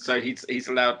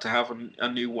allowed to have a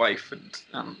new wife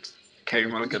and Kerry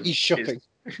Mulligan. He's shopping.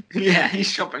 He's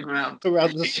shopping around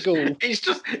the school. He's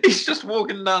just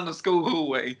walking down the school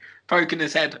hallway, poking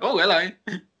his head. Oh, hello,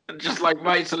 and just like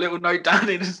writes a little note down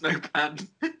in his notepad.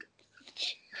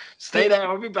 Stay there.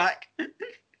 I'll be back.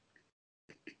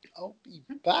 I'll be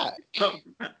back. Oh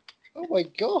my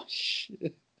gosh.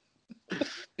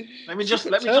 Let me just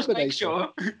make sure.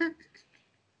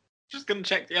 Just gonna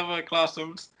check the other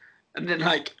classrooms, and then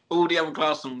like all the other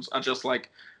classrooms are just like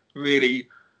really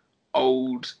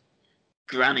old,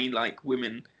 granny like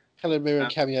women. Helen Mirren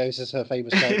cameos as her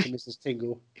famous character, Mrs.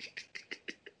 Tingle.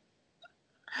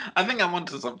 I think I'm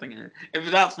onto something here. If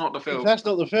that's not the film, if that's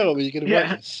not the film, are you going to write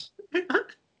this?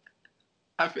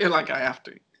 I feel like I have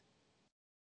to.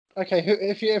 Okay,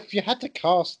 if you had to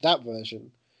cast that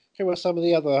version, who are some of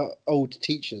the other old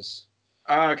teachers?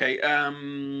 Okay.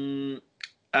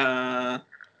 Who'd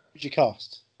you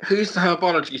cast? Who's the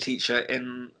herbology teacher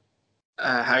in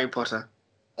Harry Potter?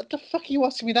 What the fuck are you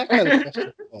asking me that kind of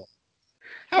question for?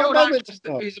 How old actress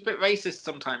who's a bit racist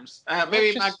sometimes?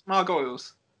 Maybe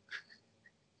Margoyles.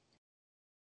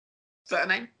 Is that her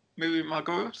name? Maybe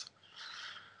Margoyles?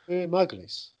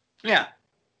 Margolyes. Yeah.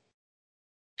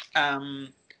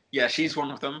 Yeah, she's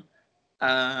one of them.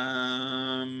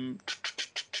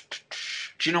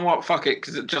 Do you know what? Fuck it,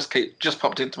 because it just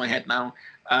popped into my head now.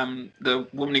 The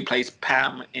woman who plays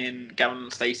Pam in Gavin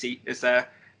and Stacey is there,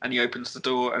 and he opens the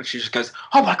door, and she just goes,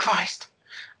 "Oh my Christ!"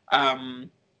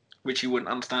 Which you wouldn't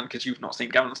understand because you've not seen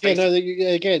Gavin and Stacey. Yeah, no.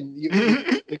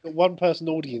 You've got one person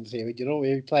audience here, and you're not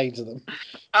really playing to them.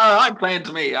 I'm playing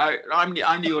to me. I'm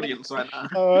the audience right now.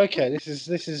 Oh, okay. This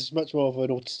is much more of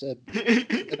an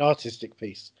artistic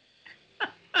piece.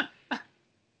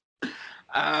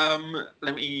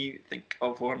 Let me think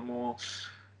of one more.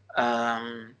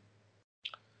 Rule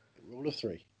of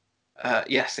three.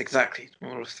 Yes, exactly.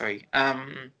 Rule of three.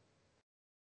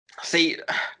 See,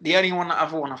 the only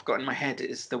other one I've got in my head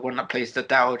is the one that plays the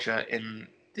Dowager in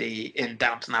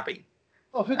Downton Abbey.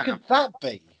 Oh, who could that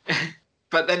be?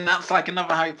 But then that's like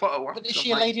another Harry Potter one. But is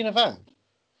she a lady in a van?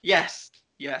 Yes,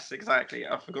 exactly.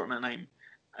 I've forgotten her name.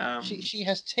 She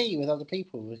has tea with other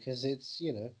people because it's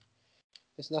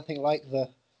it's nothing like the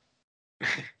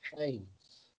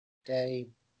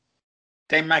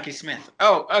Dame Maggie Smith.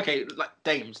 Oh, okay, like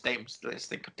dames. Let's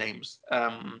think of dames.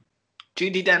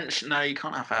 Judi Dench. No, you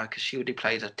can't have her because she already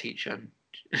played a teacher.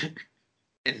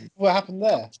 What happened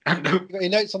there? You got any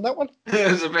notes on that one?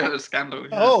 There's a bit of a scandal.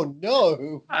 Yeah. Oh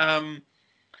no.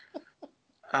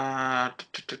 Emma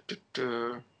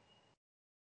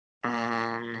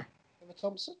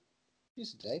Thompson.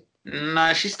 She's a dame.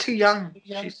 No, she's too young. Too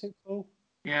young, too cool.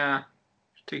 Yeah,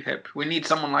 she's too hip. We need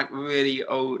someone like really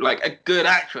old, like a good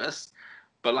actress,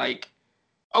 but like,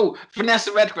 oh, Vanessa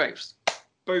Redgraves.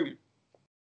 Boom.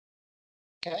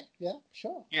 Okay, yeah,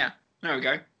 sure. Yeah, there we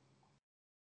go.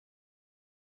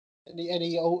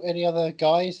 Any other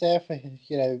guys there for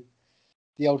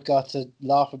the old guy to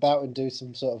laugh about and do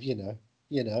some sort of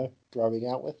growing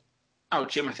out with? Oh,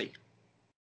 Timothy.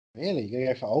 Really, you're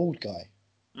gonna go for old guy?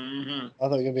 Mm-hmm. I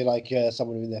thought you were gonna be like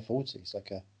someone in their 40s,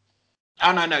 like a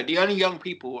Oh no, the only young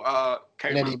people are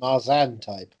an Eddie Marzan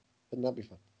type. Wouldn't that be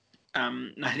fun?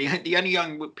 No, the only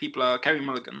young people are Carey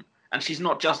Mulligan, and she's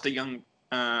not just a young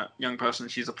person;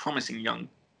 she's a promising young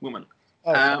woman.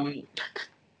 Oh,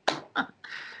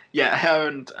 yeah, her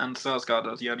and Sarsgaard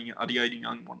are the only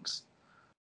young ones.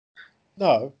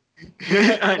 no.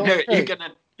 I know you're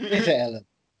gonna. Is it Ellen?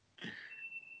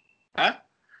 Huh?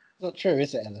 It's not true,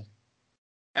 is it, Ellen?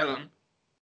 Ellen.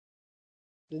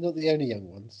 They're not the only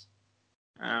young ones.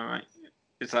 Right.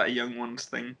 Is that a young ones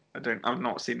thing? I've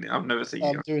not seen it. I've never seen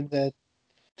I'm it. doing the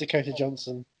Dakota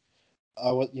Johnson.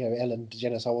 Ellen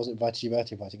DeGeneres. I wasn't invited to your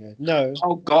birthday party. No.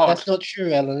 Oh God. That's not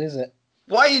true, Ellen, is it?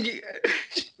 Why did you?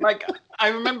 Like, I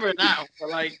remember it now, but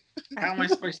like, how am I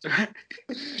supposed to?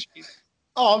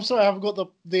 Oh, I'm sorry. I haven't got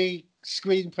the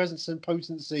screen presence and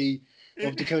potency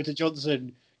of Dakota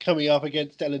Johnson coming up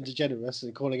against Ellen DeGeneres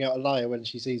and calling out a liar when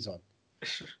she sees one.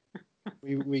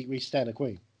 We stand a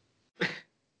queen.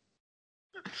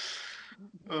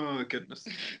 Oh goodness.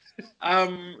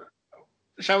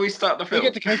 Shall we start the film?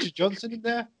 We get Dakota Johnson in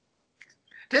there.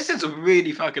 This is a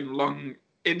really fucking long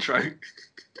intro.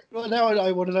 Well, now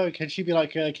I want to know: can she be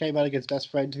like Kay Madigan's best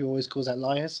friend who always calls out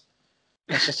liars?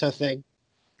 That's just her thing.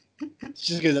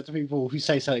 She just goes up to people who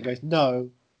say something and goes, "No,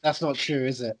 that's not true,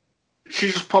 is it?"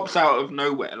 She just pops out of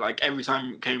nowhere, like every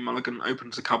time Kay Mulligan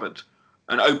opens a cupboard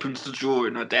and opens the drawer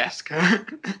in her desk. Her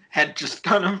head just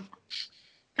kind of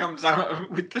comes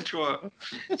out with the drawer.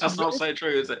 That's not so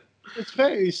true, is it? It's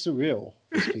very surreal,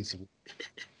 this piece of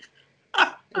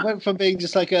it went from being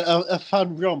just like a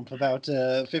fun romp about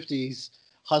 50s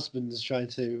husbands trying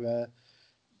to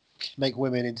make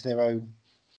women into their own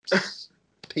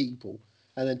people,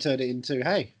 and then turned it into,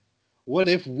 hey, what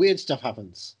if weird stuff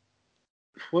happens?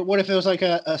 What if it was like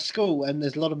a school and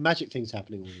there's a lot of magic things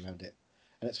happening all around it,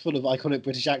 and it's full of iconic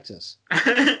British actors?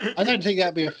 I don't think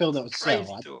that'd be a film that would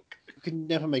sell. You could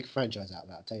never make a franchise out of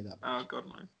that, I'll tell you that much. Oh God,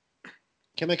 no.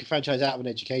 You can make a franchise out of an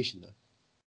education, though.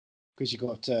 Because you've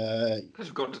got... Because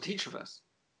we've got to teach of us.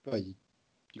 Well, you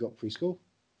got preschool.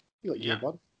 You got year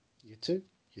 1, year 2,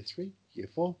 year 3, year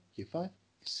 4, year 5, year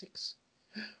 6.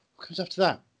 What comes after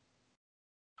that?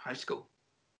 High school.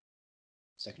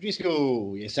 Secondary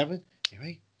school. Year 7, year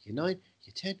 8, year 9,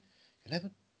 year 10, year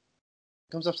 11.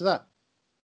 What comes after that?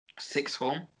 Sixth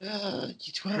form. Year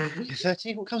 12, year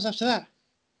 13. What comes after that?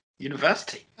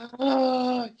 University.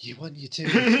 Year 1, year 2,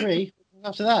 year 3. What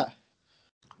comes after that?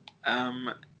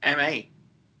 MA.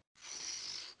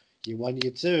 Year 1,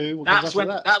 year 2. What comes after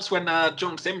that? That's when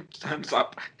John Sim turns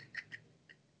up.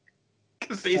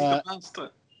 Because he's the master.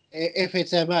 If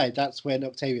it's MA, that's when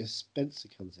Octavia Spencer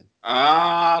comes in.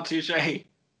 Ah, touche.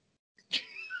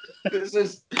 This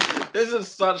is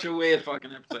such a weird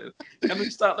fucking episode. Can we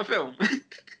start the film?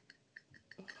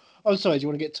 I'm sorry, do you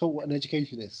want to get taught what an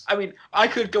education is? I mean, I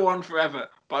could go on forever,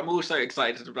 but I'm also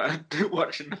excited about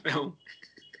watching the film.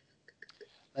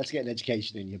 Let's get an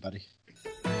education in you, buddy.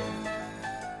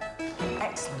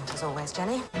 Excellent as always,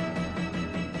 Jenny.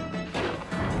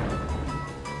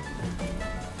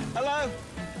 Hello.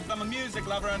 I'm a music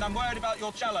lover and I'm worried about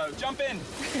your cello. Jump in.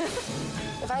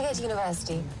 If I go to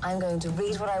university, I'm going to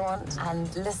read what I want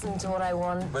and listen to what I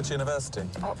want. Which university?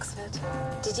 Oxford.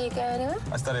 Did you go anywhere?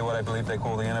 I studied what I believe they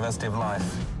call the University of Life.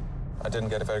 I didn't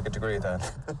get a very good degree there.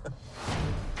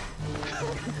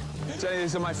 Jenny,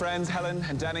 these are my friends, Helen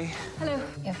and Danny. Hello.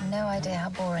 You have no idea how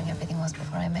boring everything was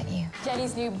before I met you.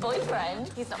 Jenny's new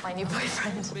boyfriend? He's not my new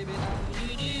boyfriend.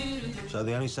 So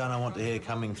the only sound I want to hear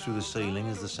coming through the ceiling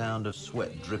is the sound of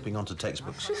sweat dripping onto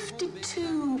textbooks.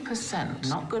 52%.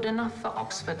 Not good enough for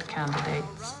Oxford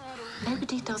candidates.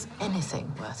 Nobody does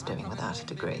anything worth doing without a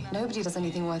degree. Nobody does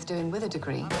anything worth doing with a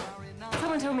degree.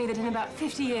 Someone told me that in about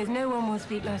 50 years, no one will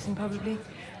speak Latin, probably.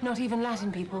 Not even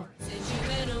Latin people.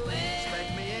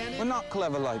 We're not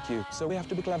clever like you, so we have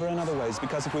to be clever in other ways,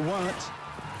 because if we weren't,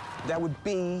 there would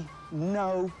be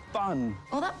no fun.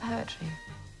 All that poetry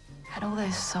and all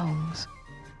those songs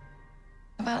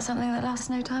about something that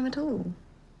lasts no time at all.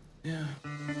 Yeah.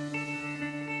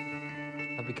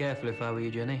 I'd be careful if I were you,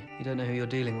 Jenny. You don't know who you're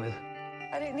dealing with.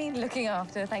 I don't need looking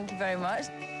after, thank you very much.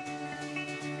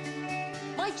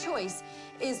 My choice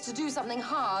is to do something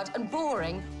hard and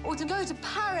boring, or to go to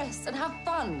Paris and have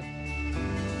fun.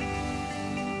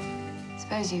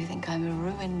 Suppose you think I'm a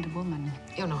ruined woman.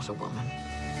 You're not a woman.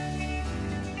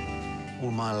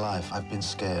 All my life, I've been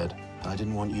scared. I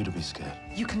didn't want you to be scared.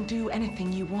 You can do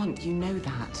anything you want, you know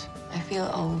that. I feel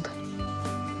old,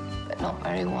 but not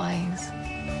very wise.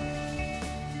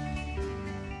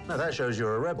 No, that shows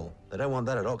you're a rebel. They don't want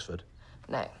that at Oxford.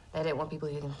 No, they don't want people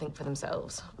who can think for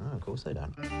themselves. Oh, of course they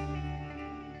don't.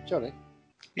 Johnny,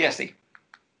 Yes, Steve.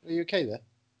 are you okay there?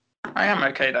 I am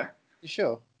okay though. You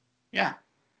sure? Yeah.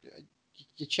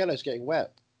 Your cello's getting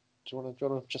wet. Do you want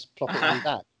to just plop it on me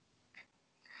back?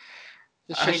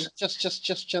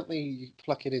 Just gently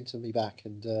pluck it into me back,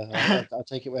 and I'll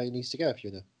take it where it needs to go if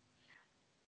you know.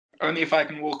 Only if I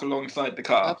can walk alongside the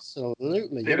car.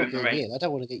 Absolutely. You're not going in. I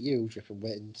don't want to get you dripping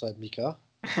wet inside my car.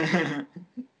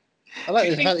 I like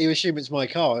the fact that you assume it's my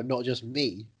car and not just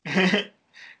me.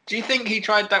 Do you think he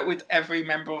tried that with every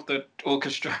member of the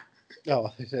orchestra? Oh,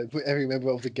 every member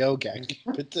of the girl gang.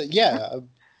 But yeah,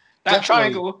 that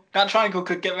triangle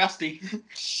could get rusty.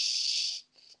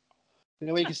 You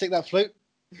know where you can stick that flute?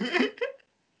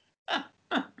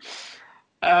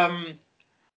 Well,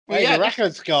 Hey, yeah, the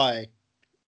records guy.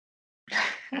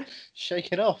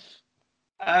 Shake it off.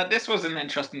 this was an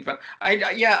interesting film.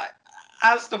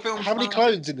 As the film. How many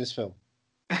clones in this film?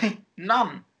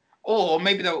 None. Or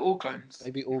maybe they were all clones.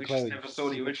 Maybe all We just clones. never saw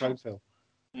the It's a original. clone film.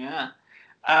 Yeah.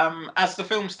 As the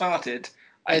film started,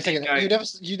 Wait I a second.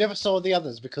 think You never saw the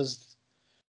others because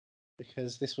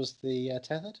this was the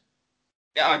tethered.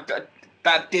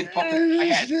 that did pop into my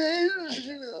head.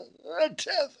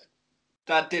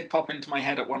 That did pop into my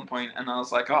head at one point, and I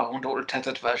was like, "Oh, I wonder what the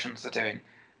tethered versions are doing."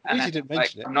 And You then, didn't like,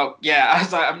 mention it. I'm not. Yeah, I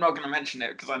was like, I'm not going to mention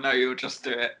it because I know you'll just do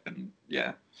it, and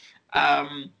yeah.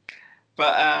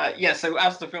 So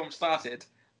as the film started,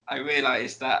 I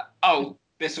realised that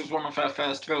this was one of her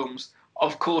first films.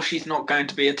 Of course, she's not going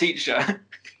to be a teacher.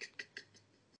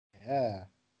 Yeah.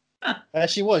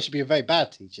 She was. She'd be a very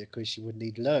bad teacher because she would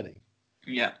need learning.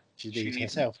 Yeah, She she needs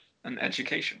needs herself. an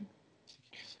education.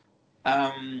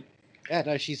 Yeah,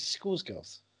 no, she's schools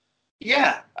girls.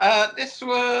 Yeah, this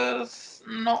was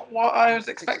not what I was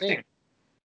expecting.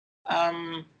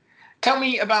 Tell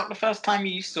me about the first time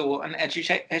you saw an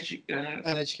education.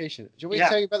 An education. Do you want me to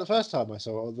tell you about the first time I saw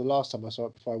it or the last time I saw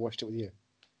it before I watched it with you?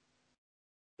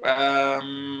 Why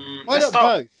not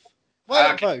both? Why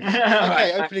not both?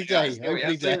 Okay, opening day.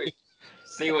 Opening day.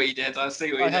 See what you did. I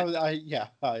see what you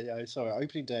did. Sorry,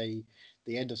 opening day,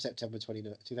 the end of September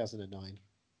 2009.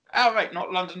 Oh, right,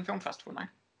 not London Film Festival, no.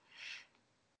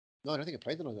 No, I don't think I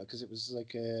played the London because it was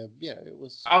like, it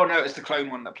was. Oh no, it's the Clone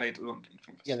one that played at London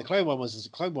Film Festival. Yeah, the Clone one was the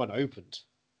Clone one opened.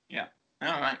 Yeah.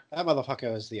 All right. That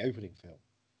motherfucker was the opening film,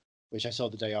 which I saw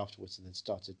the day afterwards, and then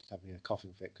started having a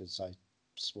coughing fit because I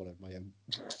swallowed my own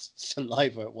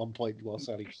saliva at one point while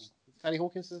Sally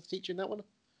Hawkins was the teacher in that one.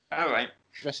 All right.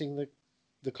 Dressing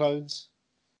the clones,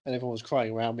 and everyone was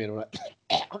crying around me, and I'm like,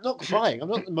 I'm not crying. I'm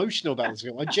not emotional about this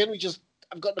film. I generally just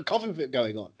I've got the coughing fit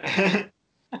going on. It's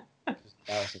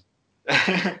embarrassing.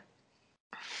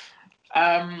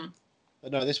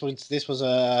 But no, this was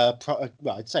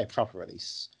I'd say a proper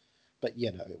release, but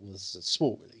it was a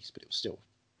small release, but it was still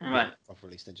right. A proper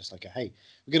release. Than just like hey,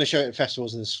 we're going to show it at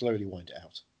festivals and then slowly wind it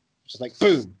out. Just like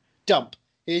boom, dump.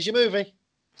 Here's your movie.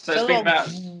 So it's been about.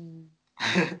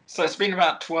 So it's been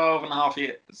about 12 and a half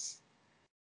years.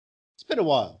 It's been a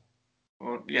while.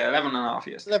 Well, yeah, 11 and a half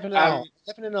years. 11 and a half.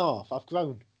 11 and a half. I've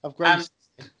grown.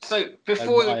 So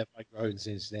before why have I grown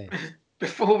since then?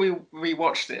 Before we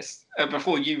rewatched this,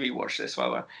 before you rewatched this,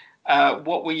 rather,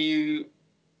 what were you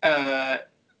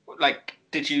like?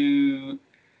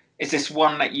 Is this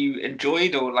one that you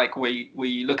enjoyed, or like were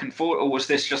you looking for it, or was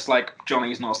this just like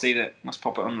Johnny's not seen it, must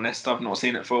pop it on the list? I've not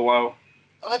seen it for a while.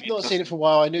 I've not seen it for a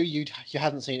while. I knew you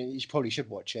hadn't seen it. You probably should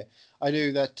watch it. I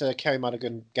knew that Carey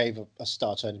Mulligan gave a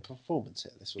star-turning performance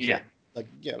here. This was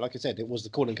like I said, it was the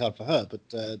calling card for her. But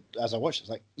as I watched it,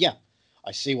 I was like,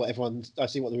 I see what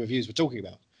the reviews were talking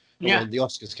about. But when the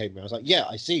Oscars came around, I was like,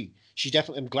 I see.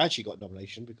 I'm glad she got a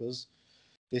nomination because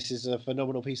this is a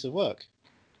phenomenal piece of work.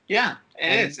 Yeah,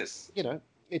 it is.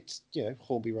 It's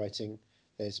Hornby writing.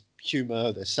 There's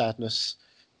humour. There's sadness.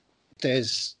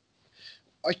 There's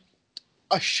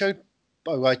I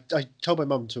told my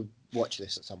mum to watch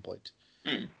this at some point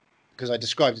because I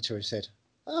described it to her and said,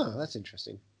 "Oh, that's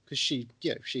interesting," because she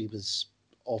was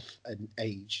of an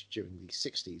age during the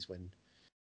 60s when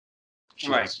she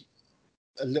was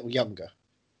a little younger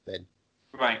than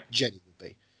Jenny would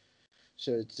be.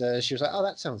 So she was like, "Oh,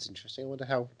 that sounds interesting. I wonder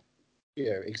how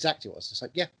exact it was." It's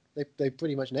like, they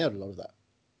pretty much nailed a lot of that,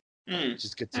 which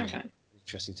is good to know.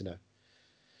 Interesting to know.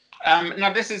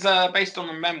 Now this is based on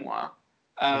a memoir.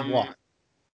 What?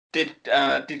 Did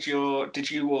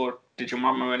you or did your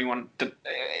mum or anyone?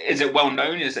 Is it well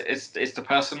known? Is the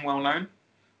person well known,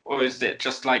 or is it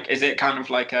just like? Is it kind of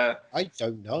like a? I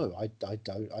don't know. I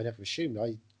don't. I never assumed.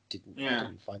 I didn't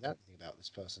find out anything about this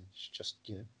person. She just,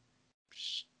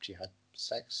 she had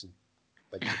sex and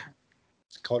went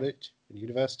to college and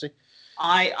university.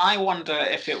 I wonder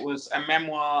if it was a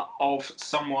memoir of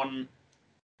someone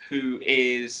who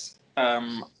is a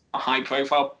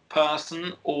high-profile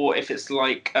person, or if it's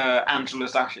like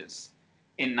Angela's Ashes,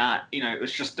 in that it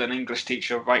was just an English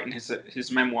teacher writing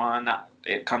his memoir, and that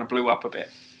it kind of blew up a bit.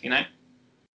 I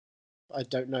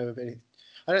don't know of any.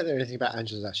 I don't know anything about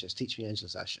Angela's Ashes. Teach me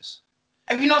Angela's Ashes.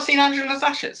 Have you not seen Angela's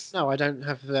Ashes? No, I don't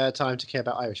have time to care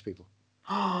about Irish people.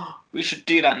 We should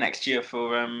do that next year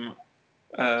for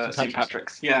St.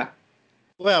 Patrick's. Yeah.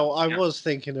 Well, I was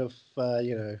thinking of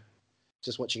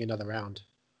just watching another round.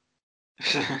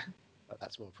 But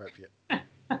that's more appropriate.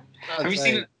 Have you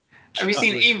seen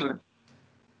Evelyn?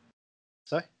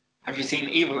 Sorry? Have you seen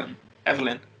Evelyn?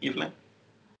 Evelyn? Evelyn?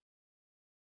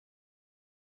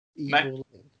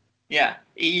 Yeah.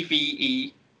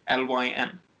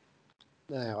 Evelyn.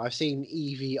 No, I've seen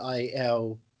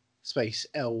EVIL space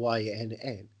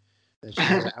LYNN. And she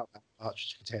has an outback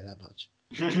partridge, I can tell you that much.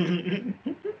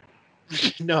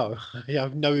 No, I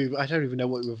don't even know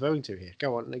what you're referring to here.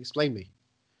 Go on and explain me.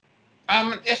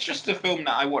 It's just a film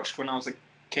that I watched when I was a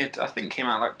kid. I think it came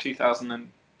out like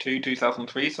 2002,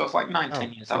 2003, so I was like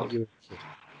 10 years old. You were a kid.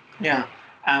 Yeah.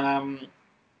 And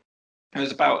it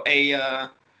was about a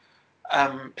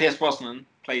Pierce Brosnan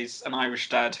plays an Irish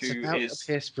dad who is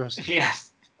Pierce Brosnan.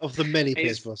 Yes. Of the many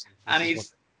Pierce Brosnan. And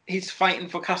he's fighting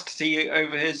for custody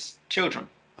over his children.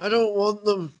 I don't want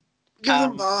them. Give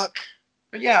them back.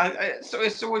 But yeah, so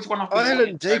it's always one of the.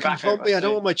 Ireland, take them from me. I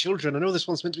don't want my children. I know this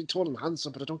one's meant to be tall and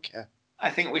handsome, but I don't care. I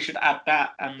think we should add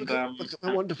that and. Look at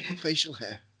my wonderful facial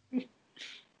hair.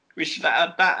 We should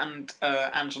add that and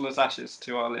Angela's Ashes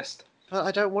to our list. But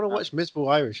I don't want to watch miserable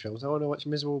Irish films. I want to watch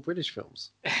miserable British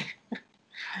films.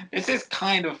 This is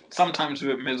kind of sometimes a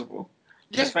bit miserable,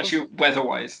 especially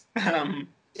weather-wise.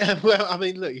 Yeah, well, I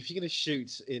mean, look, if you're going to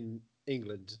shoot in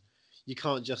England, you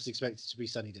can't just expect it to be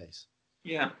sunny days.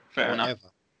 Yeah, fair enough.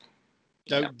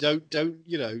 Don't do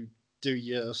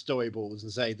your storyboards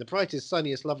and say the brightest,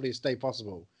 sunniest, loveliest day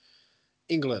possible,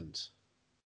 England,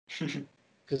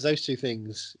 because those two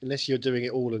things, unless you're doing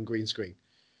it all on green screen,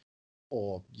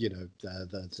 or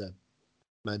the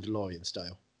Mandalorian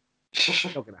style,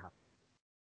 not going to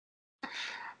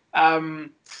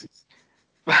happen.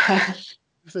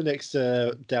 The next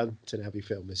Downton Abbey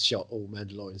film is shot all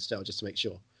Mandalorian style, just to make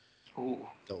sure that all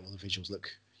the visuals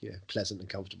look pleasant and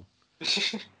comfortable.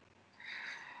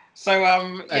 So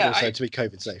and also to be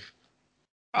COVID safe.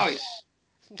 Oh yeah.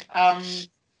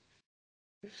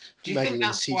 Do you Maggie think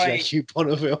that's CGI why? Hugh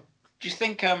Bonneville. Do you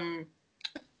think Sylvester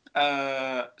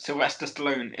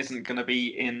Stallone isn't going to be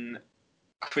in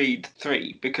Creed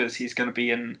 3 because he's going to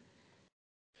be in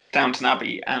Downton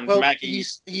Abbey and Maggie?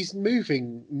 He's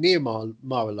moving near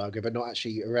Mar-a-Lago, but not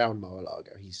actually around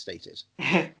Mar-a-Lago. He's stated,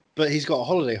 but he's got a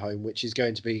holiday home which is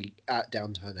going to be at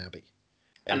Downton Abbey.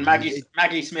 And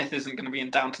Maggie Smith isn't going to be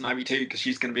in Downton Abbey 2 because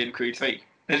she's going to be in Creed 3.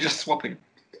 They're just swapping.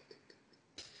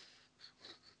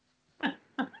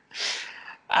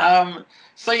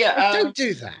 So yeah, don't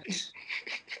do that.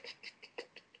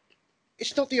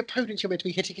 It's not the opponent you're meant to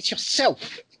be hitting; it's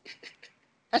yourself.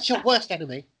 That's your worst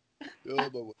enemy. Oh, my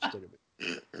worst enemy.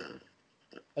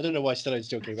 I don't know why Stallone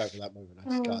still came back for that moment. I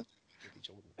just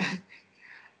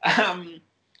can't.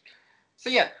 So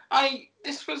yeah,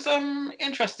 this was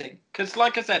interesting because,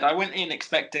 like I said, I went in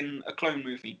expecting a clone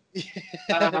movie.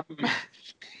 I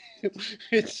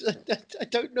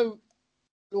don't know.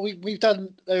 We've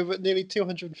done over nearly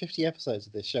 250 episodes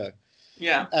of this show.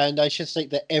 Yeah. And I should state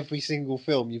that every single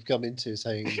film you've come into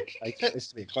saying, I expect this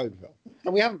to be a clone film.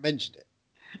 And we haven't mentioned it.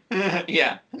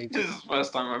 Yeah. This is the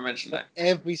first time I mentioned it.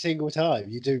 Every single time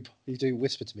you do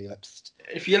whisper to me like, psst.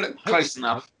 If you look close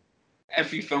enough,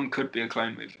 every film could be a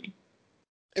clone movie.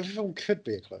 Every film could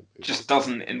be a clone movie. Just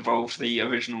doesn't involve the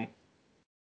original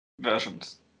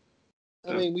versions.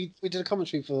 I mean, we did a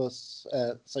commentary for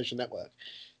Social Network.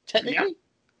 Technically?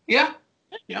 Yeah.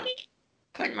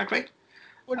 Technically.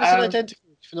 Well, it's an identical,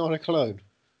 if not a clone.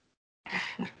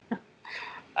 So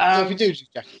if we do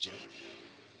Jack and Jill.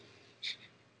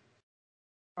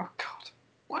 Oh God!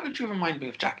 Why would you remind me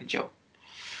of Jack and Jill?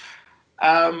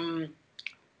 Yeah,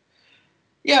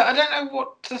 I don't know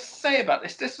what to say about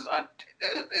this. This is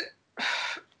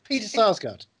Peter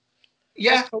Sarsgaard.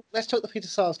 Yeah. Let's talk the Peter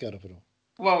Sarsgaard of it all.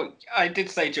 Well, I did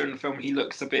say during the film he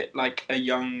looks a bit like a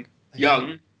young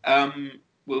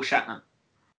Will Shatner.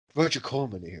 Roger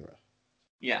Corman era.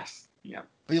 Yes. Yeah.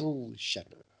 Bill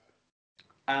Shatner.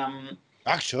 I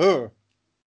Actor.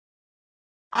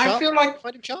 feel like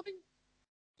Find him charming?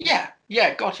 yeah.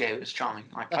 God, yeah, it was charming.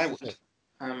 Like That's I the would. thing.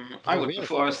 I would really?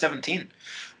 before I was 17.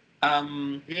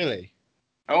 Really?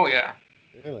 Oh yeah.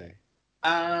 Really?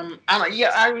 And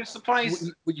yeah, I was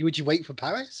surprised. Would you wait for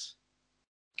Paris?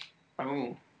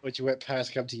 Oh, Or would you wait Paris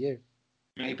to come to you?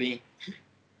 maybe.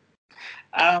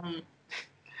 Would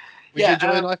Yeah, you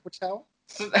enjoy Life Will Tell?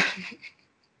 So,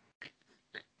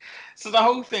 so the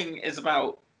whole thing is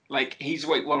about like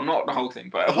well, not the whole thing,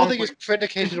 but The whole thing is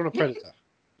predicated on a predator.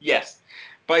 Yes,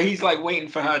 but he's like waiting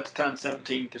for her to turn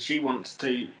 17 because she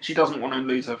doesn't want to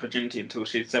lose her virginity until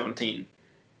she's 17.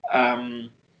 And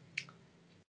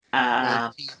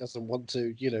He doesn't want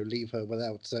to, leave her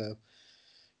without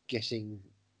getting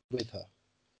with her.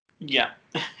 Yeah.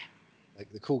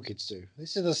 Like the cool kids do.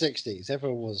 This is the 60s.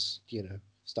 Everyone was,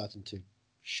 starting to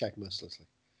shag mercilessly.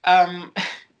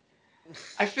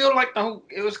 I feel like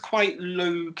it was quite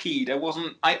low key. There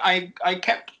wasn't. I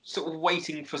kept sort of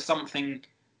waiting for something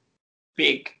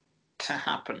big to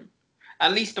happen.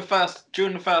 At least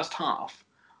during the first half,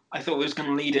 I thought it was going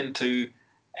to lead into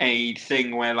a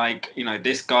thing where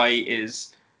this guy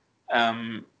is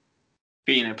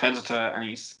being a predator and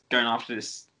he's going after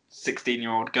this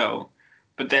 16-year-old girl,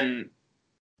 but then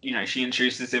she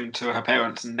introduces him to her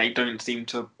parents and they don't seem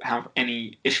to have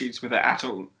any issues with it at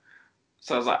all.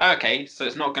 So I was like, okay, so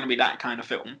it's not going to be that kind of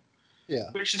film.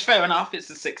 Yeah. Which is fair enough. It's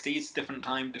the 60s, different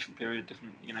time, different period,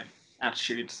 different,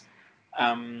 attitudes.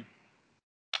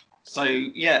 So,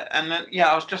 yeah, and then,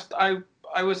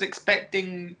 I was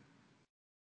expecting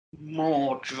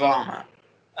more drama.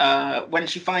 When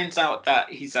she finds out that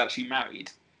he's actually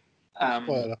married.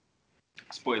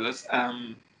 Spoilers.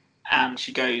 And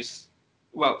she goes,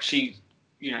 well, she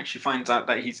finds out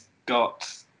that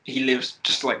he lives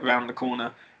just like round the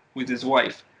corner with his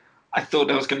wife. I thought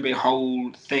there was going to be a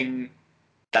whole thing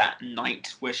that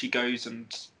night where she goes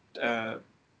and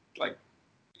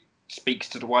speaks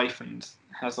to the wife and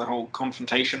has the whole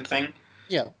confrontation thing.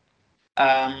 Yeah.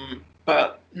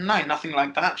 But no, nothing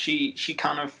like that. She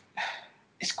kind of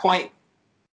is quite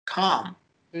calm.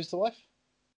 Who's the wife?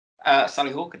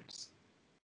 Sally Hawkins.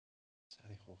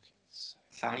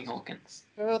 Sally Hawkins.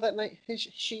 Oh, that night. Is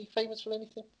she famous for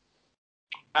anything?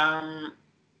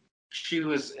 She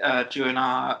was during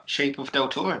our Shape of Del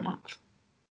Toro month.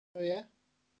 Oh, yeah?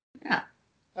 Yeah.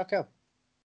 How come?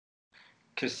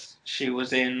 Because she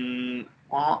was in,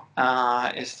 what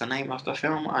is the name of the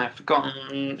film? I've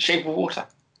forgotten. Shape of Water.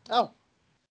 Oh.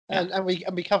 Yeah. And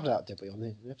we covered that, did we, on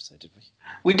the episode, did we?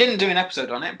 We didn't do an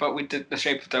episode on it, but we did the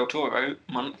Shape of Del Toro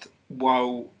month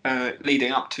while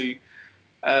leading up to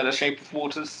the Shape of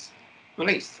Water's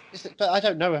release. But I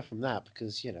don't know her from that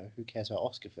because, who cares about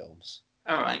Oscar films?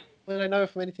 All right. Would I know her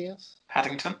from anything else?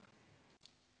 Paddington.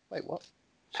 Wait, what?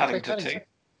 Paddington 2.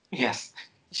 Yes.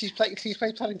 She's played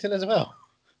Paddington as well.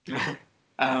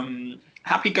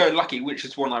 Happy Go Lucky, which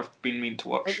is one I've been meaning to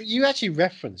watch. You actually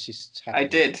referenced she's happy. I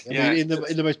did. I mean,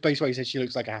 in the most base way, you said she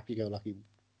looks like a happy-go-lucky.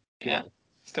 Yeah,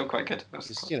 still quite good.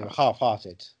 Just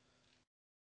half-hearted.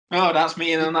 Oh, that's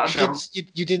me in a nutshell.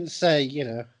 You didn't say,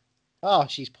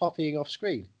 she's popping off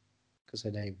screen because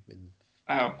her name.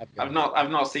 I've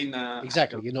not seen.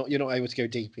 Exactly. You're not able to go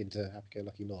deep into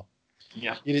happy-go-lucky lore.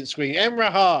 Yeah. You didn't scream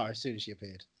Emrahar as soon as she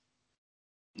appeared.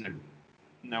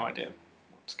 No idea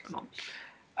what's going on.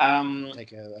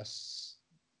 Take a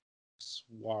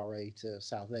soiree to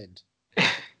Southend.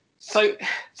 So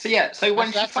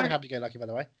when that's not happy-go-lucky, by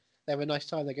the way. They have a nice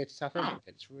time. They go to Southend. Oh.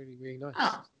 It's really, really nice.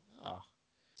 Oh.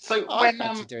 So I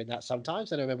fancy doing that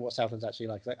sometimes. I don't remember what Southend's actually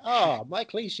like. It's like,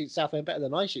 Mike Lee shoots Southend better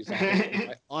than I shoot Southend with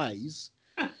my eyes.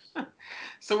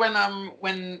 So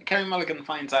when Kerry Mulligan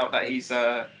finds out that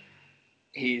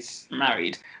he's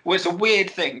married, well, it's a weird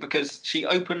thing because she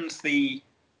opens the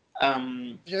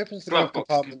glove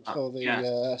compartment for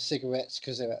the cigarettes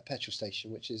because they're at a petrol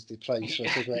station, which is the place for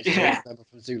cigarettes. Remember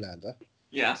from Zoolander.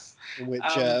 Yes. In which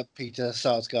Peter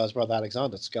Sarsgaard's brother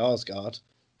Alexander Skarsgård.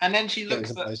 And then she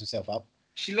blows himself up.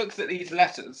 She looks at these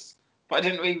letters, but I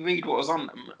didn't really read what was on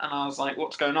them, and I was like,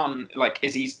 "What's going on? Like,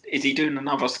 is he doing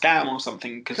another scam or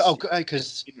something?"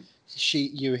 Because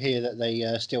you hear that they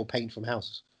steal paint from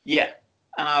houses. Yeah,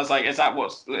 and I was like, "Is that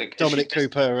what's like?" Dominic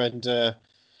Cooper and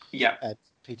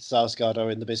Peter Sarsgaard are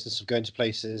in the business of going to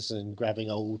places and grabbing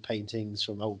old paintings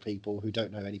from old people who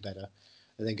don't know any better,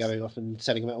 and then going off and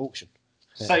selling them at auction.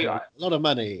 So a lot of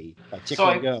money by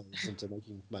tickling girls into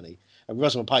making money. And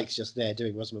Rosamund Pike's just there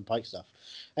doing Rosamund Pike stuff.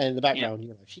 And in the background,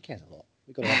 she cares a lot.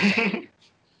 We've got to have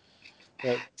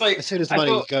but as soon as the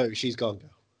money goes, she's gone.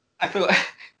 I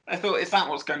I thought, is that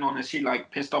what's going on? Is she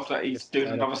like pissed off that he's doing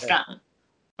another scam?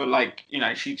 But like, you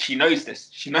know, she knows this.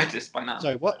 She knows this by now.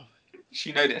 So what?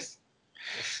 She knows this.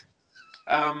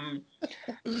 And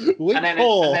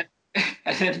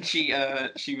then she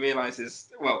realizes,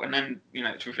 well, and then, you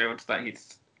know, it's revealed that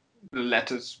the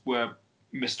letters were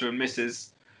Mr. and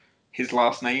Mrs. his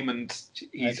last name, and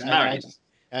he's married.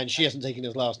 And she hasn't taken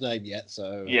his last name yet,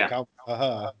 so yeah. Can't for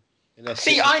her. Unless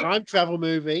see, it's a time travel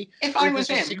movie. If I was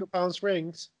him, Secret Palm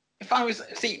Springs. If I was,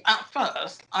 at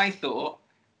first I thought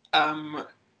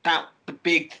that the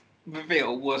big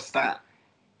reveal was that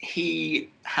he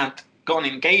had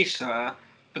gotten engaged to her,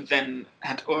 but then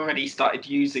had already started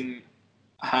using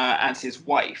her as his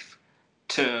wife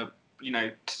to, you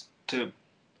know, to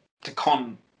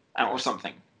con out or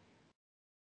something.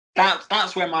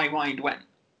 That's where my mind went.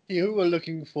 You were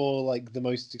looking for like the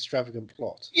most extravagant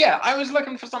plot. Yeah, I was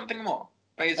looking for something more,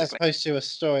 basically. As opposed to a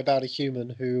story about a human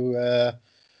who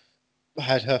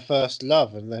had her first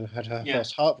love and then had her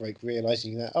first heartbreak,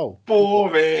 realizing that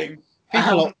boring.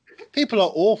 People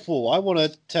are awful. I want to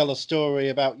tell a story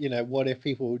about, you know, what if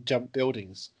people jump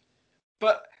buildings.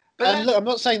 But and look, I'm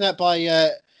not saying that by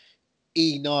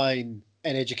E9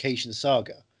 An Education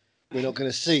Saga. We're not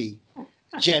going to see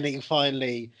Jenny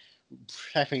finally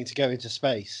having to go into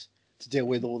space to deal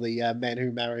with all the men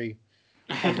who marry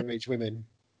underage women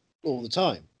all the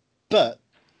time. But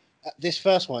this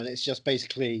first one, it's just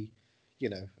basically, you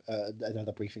know,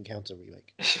 another Brief Encounter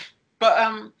remake.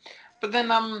 But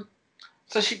then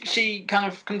so she kind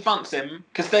of confronts him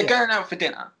because they're going out for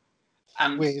dinner,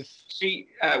 and with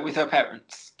her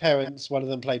parents. One of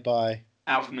them played by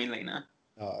Alfred Molina.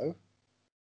 Oh.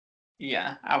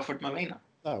 Yeah, Alfred Molina.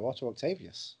 Oh, Otto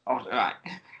Octavius. Oh, right.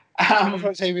 Otto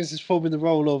Octavius is forming the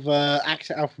role of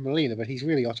actor Alfred Molina, but he's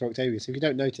really Otto Octavius. If you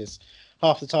don't notice,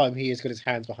 half the time he has got his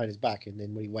hands behind his back, and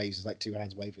then when he waves, it's like two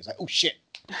hands waving. It's like, oh shit!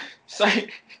 So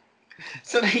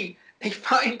they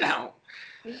find out.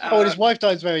 And his wife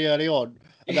dies very early on,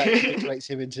 and that manipulates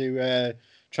him into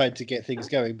trying to get things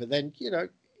going. But then, you know,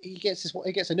 he gets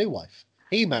a new wife.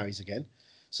 He marries again,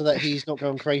 so that he's not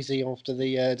going crazy after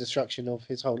the destruction of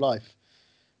his whole life.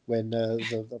 When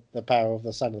the power of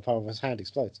the sun, the power of his hand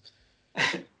explodes.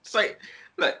 So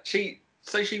look, she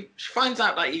finds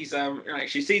out that he's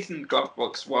she sees in the glove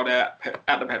box while they're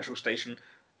at the petrol station,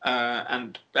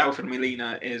 and Alfred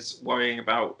Molina is worrying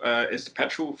about is the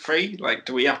petrol free? Like,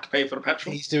 do we have to pay for the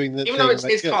petrol? He's doing the even though it's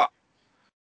his car.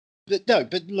 But no,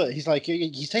 but look, he's like,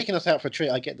 he's taking us out for a treat.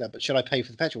 I get that, but should I pay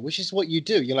for the petrol? Which is what you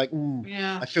do. You're like,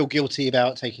 yeah. I feel guilty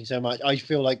about taking so much. I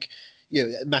feel like, you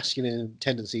know, masculine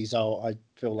tendencies are. I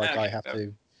feel like I have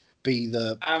to be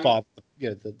the father, you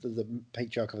know, the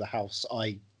patriarch of the house.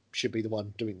 I should be the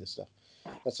one doing this stuff.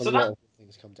 That's a lot of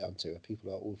things come down to.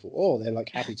 People are awful, or they're like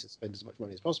happy to spend as much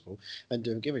money as possible and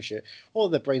don't give a shit, or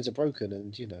their brains are broken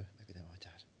and, you know, maybe they're my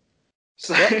dad.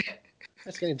 So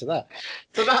let's get into that.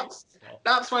 So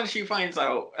that's when she finds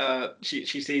out. She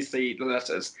sees the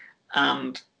letters,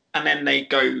 and then they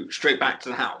go straight back to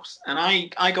the house. And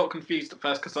I got confused at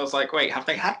first because I was like, wait, have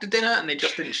they had the dinner and they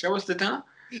just didn't show us the dinner?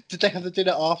 Did they have the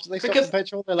dinner after they stopped the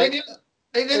petrol? They're like,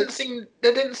 there didn't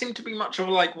seem to be much of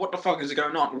like, what the fuck is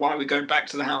going on? Why are we going back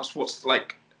to the house? What's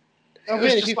like? Oh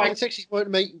really? If you like, sexy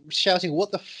weren't shouting,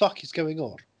 what the fuck is going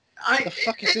on? What the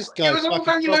fuck is this guy? It was all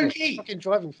very low key. Fucking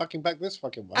driving fucking back this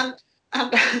fucking way.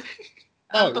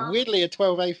 And weirdly, a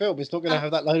 12A film is not going to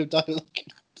have that load of dialogue.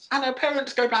 And her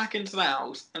parents go back into the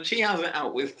house, and she has it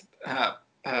out with her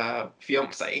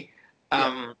fiance.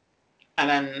 And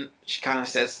then she kind of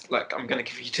says, "Look, I'm going to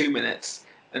give you 2 minutes,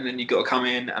 and then you got to come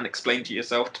in and explain to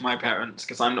yourself to my parents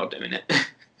because I'm not doing it."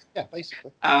 Yeah,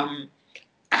 basically.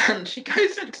 And she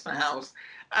goes into the house,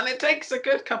 and it takes a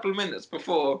good couple of minutes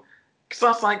before. Because I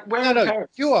was like, where are the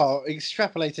parents? You are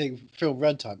extrapolating film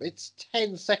runtime. It's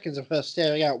 10 seconds of her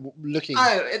staring out, looking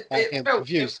at him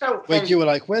confused. When you were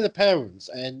like, where are the parents?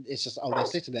 And it's just, they're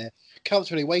sitting there,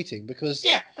 comfortably waiting because...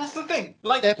 Yeah, that's the thing.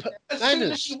 Like,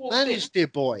 manners, dear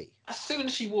boy. As soon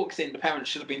as she walks in, the parents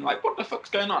should have been like, what the fuck's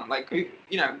going on? Like,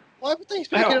 you know... Why would they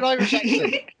speak in an Irish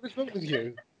accent? What's wrong with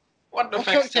you? What the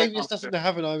fuck? Octavius doesn't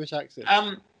have an Irish accent.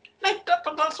 No,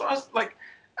 that's what I was like.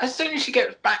 As soon as she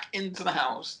gets back into the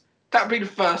house... That would be the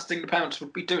first thing the parents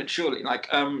would be doing, surely. Like,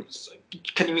 can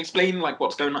you explain, like,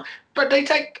 what's going on? But they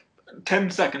take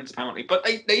 10 seconds, apparently. But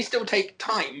they still take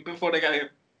time before they go...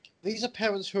 These are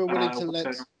parents who are willing to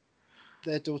let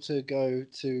their daughter go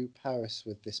to Paris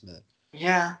with this man.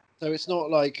 Yeah. So it's not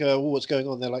like, what's going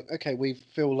on? They're like, okay, we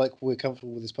feel like we're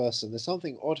comfortable with this person. There's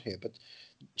something odd here, but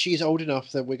she's old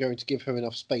enough that we're going to give her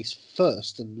enough space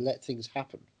first and let things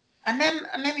happen. And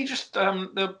then he just,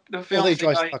 the fiance... Well, they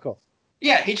drive the fuck off.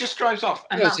 Yeah, he just drives off,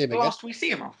 and You don't that's see him the again. last we see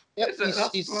him of. Yep, That's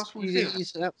the last we see him.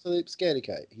 he's an absolute scaredy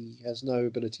cat. He has no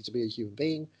ability to be a human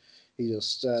being. He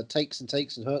just takes and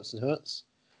takes and hurts and hurts.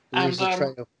 He leaves the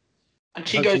trail. And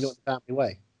she hopefully goes. not the family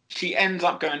way. She ends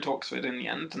up going to Oxford in the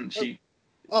end, and she.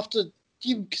 After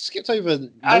you skipped over.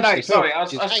 I know. Sorry, I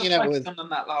was hanging out with on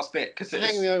that last bit because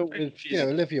hanging out with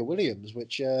Olivia Williams,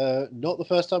 which not the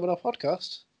first time on our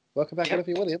podcast. Welcome back,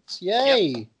 Olivia Williams!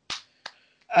 Yay!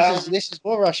 Yep. This is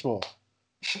more Rushmore.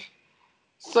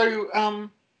 So and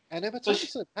Emma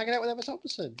Thompson, hanging out with Emma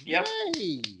Thompson. Yep.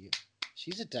 Yay!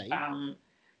 She's a dame.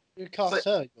 You cast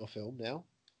her in your film now.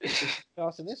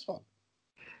 Cast in this one.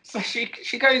 So she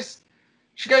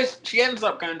ends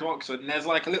up going to Oxford, and there's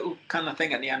like a little kind of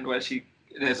thing at the end where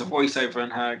there's a voiceover in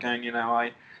her going, you know,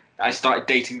 I started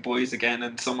dating boys again,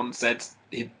 and someone said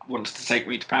he wants to take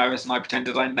me to Paris, and I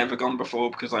pretended I'd never gone before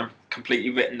because I'm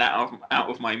completely written that out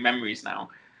of my memories now.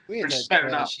 Weird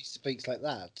that she speaks like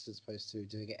that as opposed to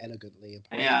doing it elegantly.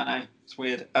 Yeah, I know. It's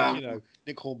weird.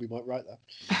 Nick Hornby might write that.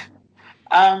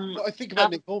 What I think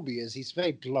about Nick Hornby is he's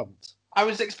very blunt. I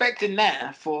was expecting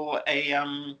there for a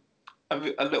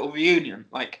little reunion,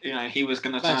 like, you know, he was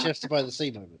going to Manchester by the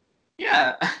Sea moment.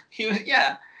 Yeah, he was.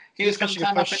 Yeah, he was going to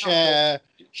turn up. Share.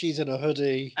 She's in a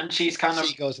hoodie, and she's kind of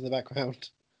seagulls in the background,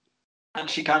 and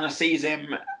she kind of sees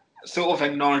him, sort of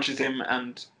acknowledges him,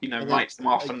 and you know, writes him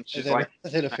off, and she's like,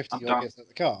 then a 50-year-old gets out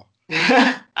the car.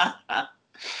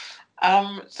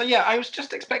 So yeah, I was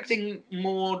just expecting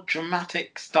more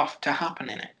dramatic stuff to happen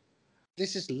in it.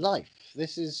 This is life.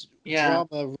 This is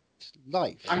drama.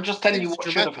 Life. I'm just telling you what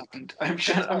should have happened. I'm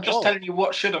just telling you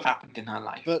what should have happened in her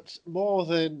life. But more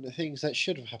than things that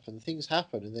should have happened, things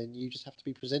happen, and then you just have to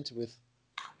be presented with.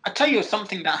 I tell you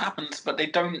something that happens, but they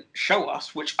don't show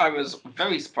us, which I was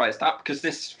very surprised at, because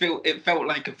it felt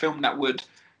like a film that would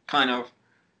kind of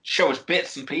show us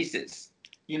bits and pieces.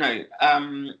 You know,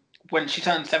 when she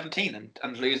turns 17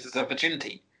 and loses her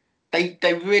virginity, they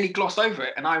really gloss over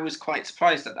it, and I was quite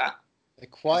surprised at that. They're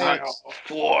quiet.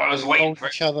 I was waiting for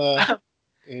each other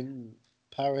in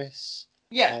Paris.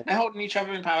 Yeah, they're holding each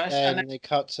other in Paris, and then they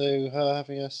cut to her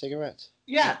having a cigarette.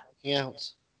 Yeah, walking out.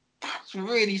 That's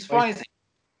really surprising.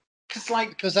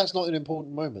 Because that's not an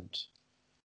important moment.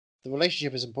 The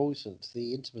relationship is important.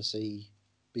 The intimacy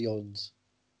beyond.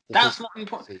 That's not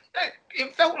important.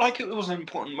 It felt like it was an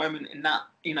important moment in that,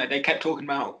 you know, they kept talking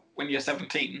about when you're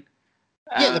 17.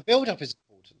 Yeah, the build-up is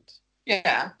important.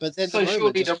 Yeah, but then the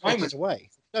moment just flitters away.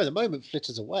 No, the moment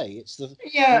flitters away. It's the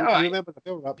you remember the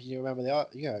build-up, you remember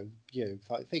the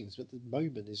like things, but the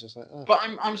moment is just like. Oh. But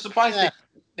I'm surprised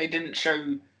they didn't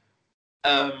show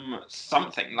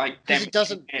something like them. It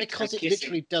doesn't because it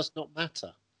literally does not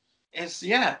matter. It's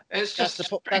just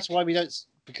that's why we don't,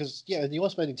 because and you're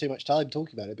spending too much time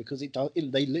talking about it because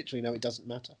they literally know it doesn't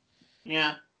matter.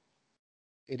 Yeah,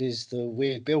 it is the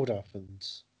weird build-up and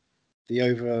the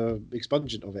over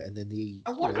expungement of it, and then the.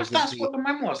 I wonder if that's what the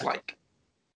memoir's like.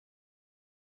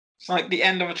 It's like the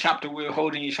end of a chapter, we were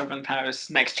holding each other in Paris.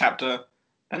 Next chapter,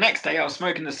 the next day, I was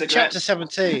smoking a cigarette. Chapter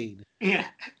 17. Yeah,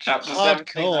 chapter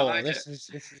 17. Like this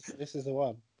is the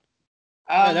one.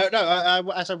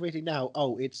 No. As I'm reading now,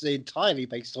 it's entirely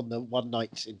based on the one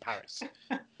night in Paris,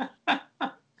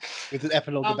 with an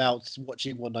epilogue about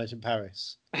watching One Night in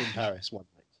Paris one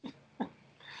night.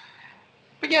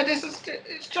 But yeah,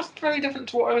 it's just very different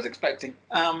to what I was expecting.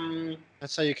 And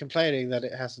so you're complaining that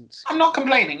it hasn't. I'm not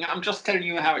complaining. I'm just telling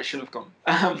you how it should have gone.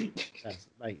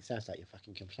 Mate, sounds like you're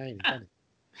fucking complaining, doesn't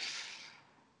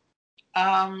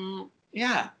it?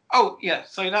 Yeah. Oh, yeah.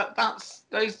 So that's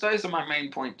those are my main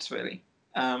points, really.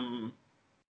 But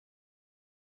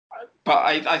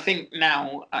I think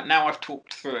now I've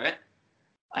talked through it,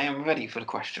 I am ready for the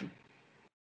question.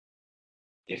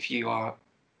 If you are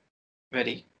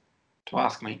ready to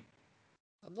ask me.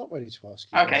 I'm not ready to ask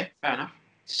you. Okay, fair enough.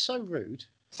 It's so rude.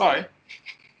 Sorry.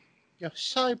 You're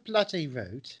so bloody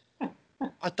rude.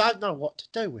 I don't know what to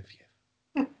do with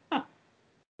you.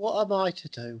 What am I to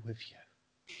do with you?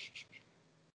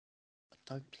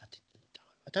 I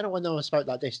don't know why no one spoke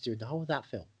like this during the whole of that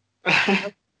film.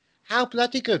 How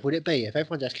bloody good would it be if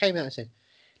everyone just came out and said,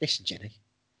 "Listen, Jenny,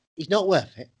 he's not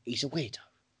worth it. He's a weirdo.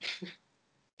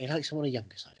 He likes him on the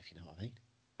younger side, if you know what I mean."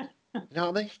 You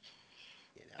know what I mean?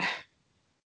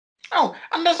 Oh,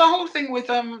 and there's a whole thing with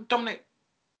Dominic.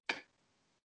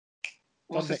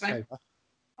 What's his name? Cooper.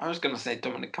 I was going to say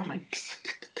Dominic Cummings.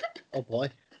 Oh boy.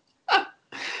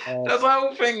 There's a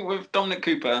whole thing with Dominic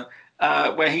Cooper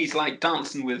where he's like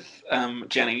dancing with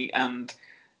Jenny and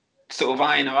sort of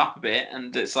eyeing her up a bit,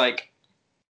 and it's like,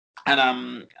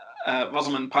 and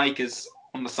Rosamund Pike is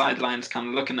on the sidelines, kind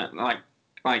of looking at like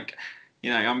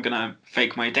I'm gonna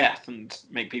fake my death and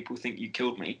make people think you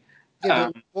killed me.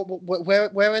 Yeah, but where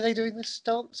are they doing this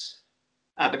dance?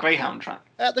 At the Greyhound track.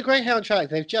 At the Greyhound track,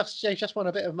 they've just won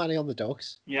a bit of money on the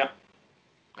dogs. Yeah.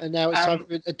 And now it's time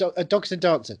for a dogs and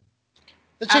dancing.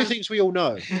 The two things we all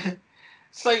know.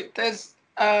 So there's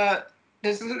a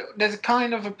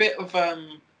kind of a bit of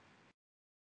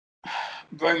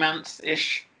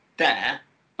romance-ish there,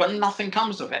 but nothing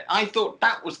comes of it. I thought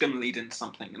that was going to lead into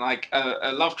something like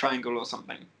a love triangle or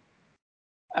something.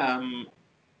 And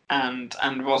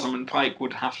Rosamund Pike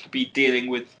would have to be dealing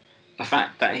with the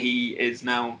fact that he is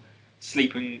now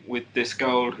sleeping with this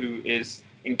girl who is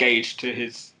engaged to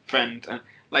his friend, and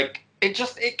like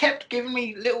it kept giving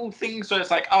me little things where it's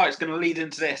like, oh, it's going to lead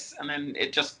into this, and then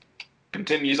it just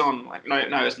continues on. Like, no,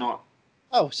 it's not.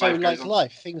 Oh, so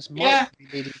life, things might be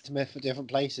leading to for different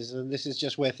places, and this is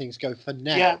just where things go for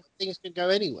now. Yeah. Things can go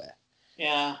anywhere.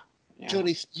 Yeah.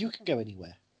 Surely you can go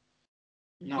anywhere.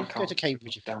 No, you can go to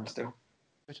Cambridge. Down still.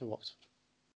 Go to Oxford.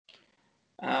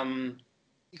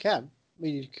 You can. I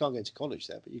mean, you can't get to college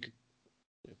there, but you could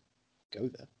go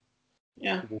there.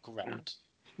 Yeah. Walk around.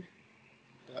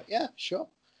 Like, yeah, sure.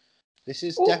 This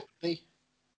is definitely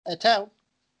a town.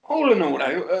 All in all,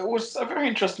 though, it was a very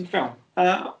interesting film.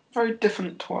 Very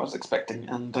different to what I was expecting,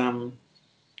 and I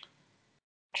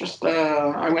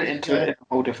went into it in a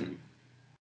whole different.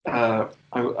 I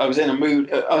was in a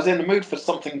mood. I was in the mood for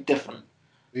something different.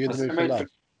 Were you in the mood for love?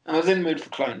 I was in the mood for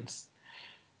clones.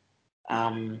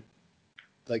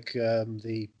 Like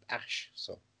the Ash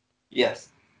song. Yes.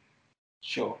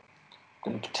 Sure.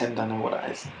 I'm going to pretend I know what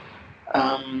that is.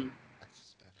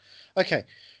 Okay,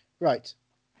 right.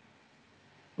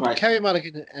 Carey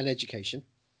Mulligan and Education.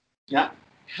 Yeah.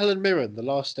 Helen Mirren, The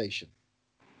Last Station.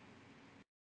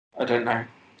 I don't know.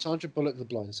 Sandra Bullock, The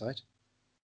Blind Side.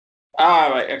 Ah,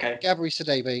 right, okay. Gabri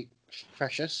Sidibe,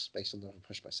 Precious, based on the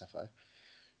Precious by Sapphire.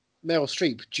 Meryl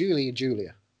Streep, Julie and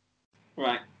Julia.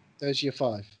 Right. Those are your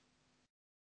 5.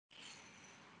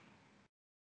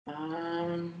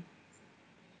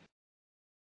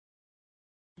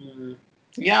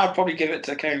 Yeah, I'd probably give it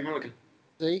to Carey Mulligan.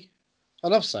 See? I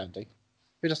love Sandy.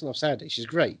 Who doesn't love Sandy? She's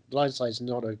great. Blindside's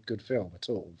not a good film at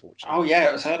all, unfortunately. Oh, yeah,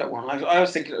 it was her that one. I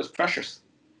was thinking it was Precious.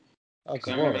 Oh,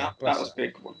 I remember that was a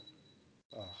big one.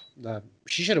 Oh, no.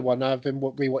 She should have won. I've been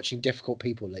rewatching Difficult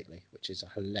People lately, which is a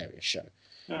hilarious show.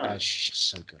 Right. She's just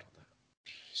so good on that.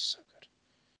 She's so good.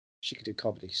 She could do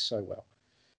comedy so well.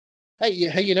 Hey,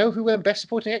 you know who won Best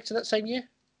Supporting Actor that same year?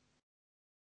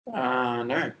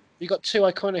 No. You got 2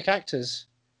 iconic actors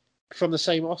from the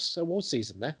same award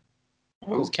season there.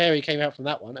 Because Carey came out from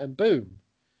that one, and boom,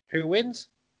 who wins?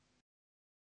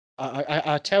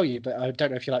 I tell you, but I don't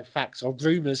know if you like facts or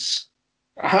rumours.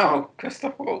 Oh,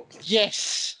 Christoph Waltz.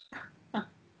 Yes.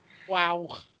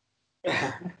 Wow.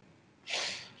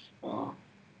 Oh.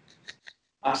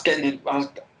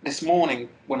 This morning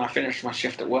when I finished my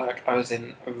shift at work, I was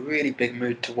in a really big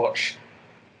mood to watch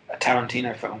a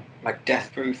Tarantino film, like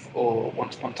Death Proof or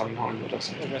Once Upon a Time in Hollywood or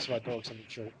something. Or Reservoir Dogs, something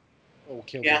short. Or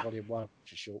Kill Bill Volume 1,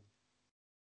 which is short.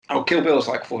 Oh, Kill Bill's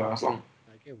like 4 hours long.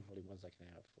 No, Kill Bill Volume 1's like an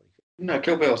hour 40. No,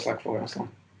 Kill Bill's like 4 hours long.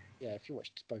 Yeah, if you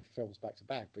watched both films back to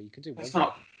back, but you can do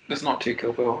one. There's not 2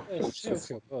 Kill Bill. Kill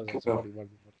Bill.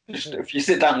 If you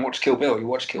sit down and watch Kill Bill, you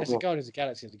watch Kill Bill. There's a Guardians of the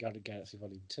Galaxy and the Guardians of the Galaxy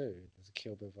Volume 2. There's a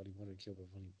Kill Bill Volume 1 and Kill Bill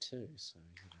Volume 2, so,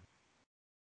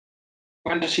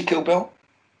 When does she kill Bill?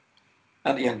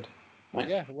 At the end. Right?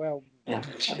 Yeah, well... Yeah,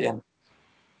 at the end.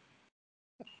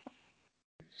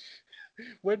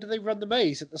 When do they run the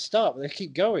maze? At the start, but they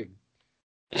keep going.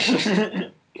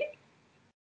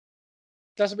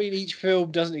 Doesn't mean each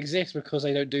film doesn't exist because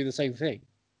they don't do the same thing.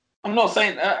 I'm not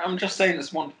saying that. I'm just saying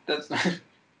this one.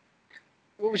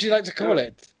 What would you like to call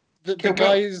it? The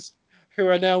guys who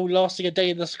are now lasting a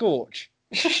day in the scorch.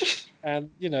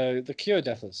 And, the Cure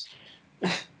deathers.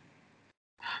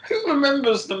 Who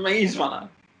remembers the Maze Runner?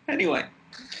 Anyway.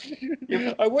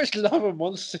 I watched Love and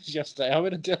Monsters yesterday. I'm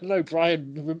going to know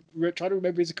Brian trying to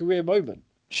remember his career moment.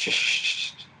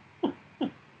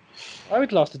 I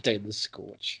would last a day in the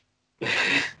scorch.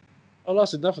 I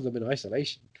lost enough of them in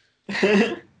isolation.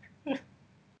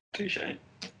 Touche.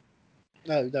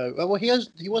 No. Well, he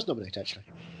was nominated, actually.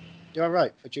 You're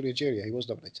right, for Julia Julia, he was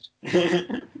nominated.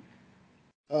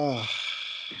 Oh,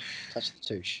 touch the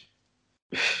touche.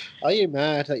 Are you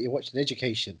mad that you're watching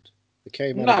Education? The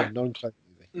Carey Mulligan non-clone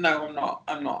movie? No,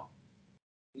 I'm not.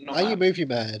 Are you movie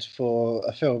mad for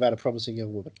a film about a promising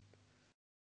young woman?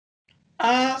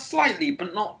 Slightly,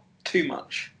 but not too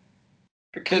much.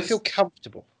 Because you feel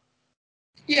comfortable.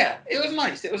 Yeah, it was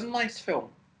nice. It was a nice film.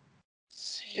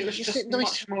 It was just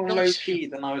much more low key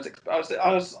than I was.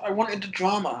 I wanted the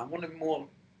drama. I wanted more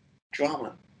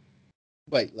drama.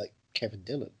 Wait, like Kevin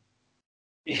Dillon?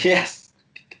 Yes.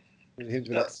 And him to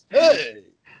be like, That's, hey,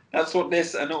 that's what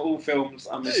this and all films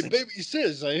are hey, missing. baby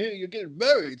sis, I hear you're getting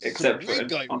married to some Except for green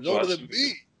guy who's Entourage. older than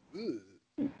me. Ugh.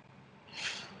 And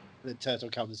then Turtle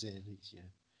comes in. He's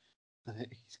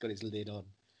got his lid on,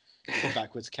 his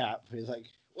backwards cap. He's like,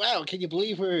 "Wow, can you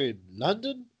believe we're in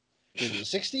London in the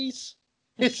 '60s?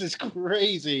 This is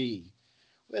crazy.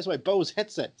 Where's my Bose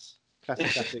headsets?"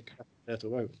 Classic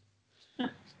Turtle moment.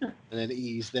 And then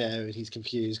he's there and he's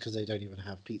confused because they don't even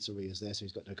have pizzerias there, so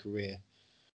he's got no career.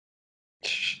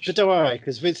 But don't worry,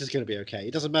 because Vince is going to be okay.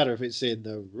 It doesn't matter if it's in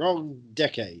the wrong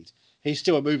decade. He's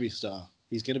still a movie star.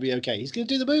 He's going to be okay. He's going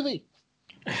to do the movie.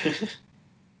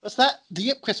 What's that? The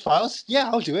Ipcress Files?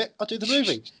 Yeah, I'll do it. I'll do the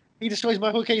movie. He destroys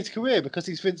Michael Caine's career because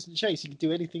he's Vincent Chase. He can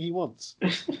do anything he wants.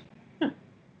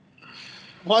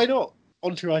 Why not?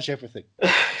 Entourage everything.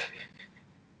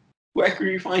 Where can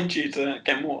we find you to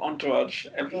get more Entourage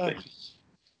everything?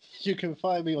 You can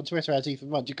find me on Twitter as Ethan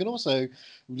Runt. You can also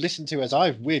listen to, as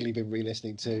I've weirdly been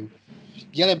re-listening to,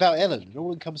 Yelling About Ellen, an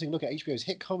all-encompassing look at HBO's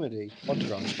hit comedy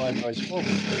Entourage by Rose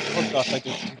Foreman, the podcast I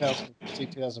did in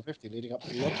 2015 leading up to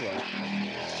the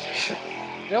Entourage.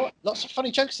 You know what? Lots of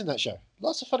funny jokes in that show.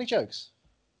 Lots of funny jokes.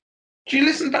 Do you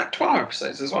listen back to our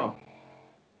episodes as well?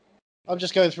 I'm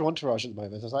just going through Entourage at the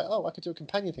moment. I was like, oh, I could do a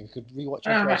companion thing. I could rewatch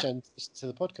Entourage and listen to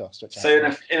the podcast. Which So in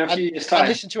a few years' time... I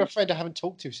listened to a friend I haven't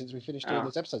talked to since we finished doing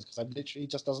those episodes because I literally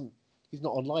just doesn't... He's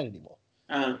not online anymore.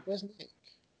 Where's Nick?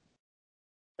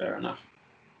 Fair enough.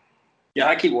 Yeah,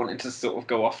 I keep wanting to sort of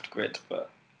go off the grid, but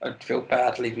I'd feel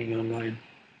bad leaving you alone.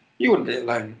 You wouldn't be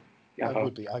alone. I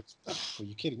would be. Are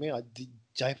you kidding me? I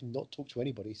have not talked to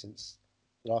anybody since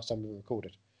the last time we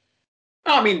recorded.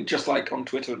 I mean, just like on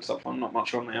Twitter and stuff, I'm not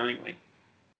much on there anyway.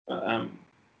 But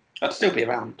I'd still be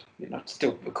around. You know, I'd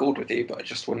still record with you, but I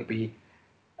just wouldn't be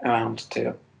around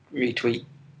to retweet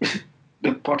the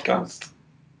podcast,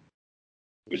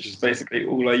 which is basically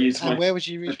all I use. And where would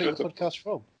you retweet the podcast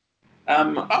from?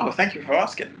 Thank you for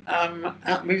asking.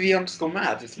 At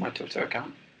movie_mad is my Twitter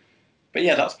account. But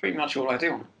yeah, that's pretty much all I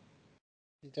do on it.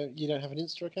 You don't have an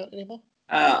Insta account anymore?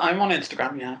 I'm on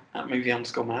Instagram, yeah, at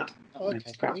movie_mad. Oh,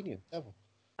 okay, convenient. Devil.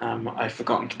 I've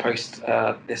forgotten to post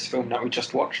this film that we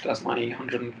just watched as my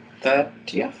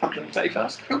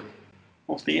 131st film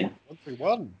of the year.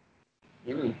 131.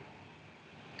 Mm.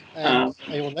 Are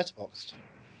you on Letterboxd?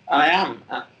 I am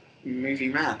at Movie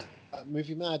Mad.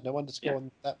 Movie Mad, no underscore on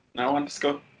that. No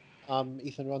underscore.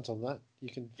 Ethan Runt on that.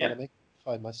 You can follow me,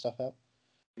 find my stuff out.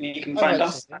 You can find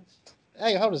us.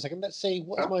 Hey, hold on a second. Let's see.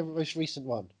 What's my most recent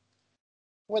one?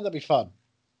 Wouldn't that be fun?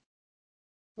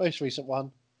 Most recent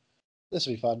one. This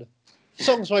will be fun.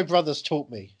 Songs My Brothers Taught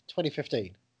Me,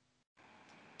 2015.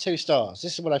 2 stars.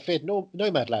 This is what I feared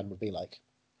Nomadland would be like.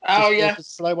 Oh, yeah.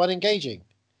 Slow, unengaging.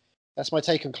 That's my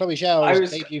take on Chloe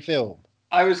Zhao's debut film.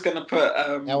 I was going to put...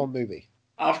 Our movie.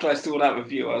 After I saw that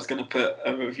review, I was going to put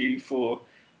a review for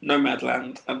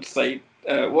Nomadland and say...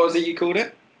 what was it you called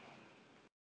it?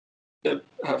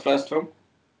 Her first film?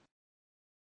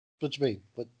 What do you mean?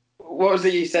 What was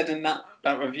it you said in that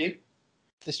review?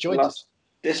 Disjointed.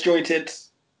 Disjointed.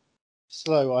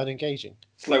 Slow, unengaging.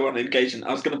 Slow, unengaging.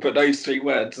 I was going to put those 3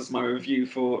 words as my review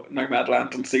for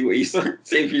Nomadland and see what you see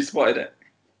if you spotted it.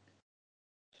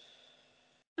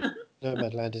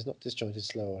 Nomadland is not disjointed,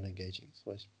 slow, unengaging.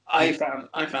 I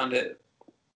found it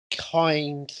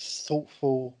kind,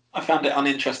 thoughtful. I found it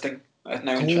uninteresting. I had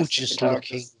no gorgeous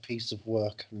looking piece of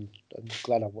work, and I'm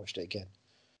glad I watched it again.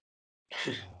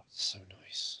 Oh, so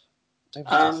nice. David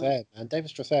Strathairn, man.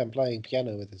 David Strathairn playing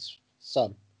piano with his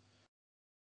son.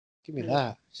 Give me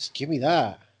that. Just give me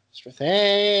that.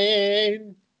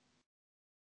 Strathairn.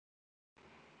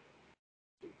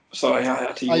 Sorry, I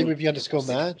had to... Are you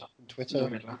movie_mad on Twitter?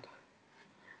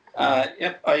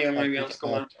 Yep. Are you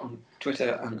movie_mad on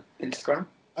Twitter and Instagram?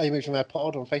 Are you movie_mad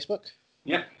pod on Facebook?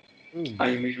 Yep. Are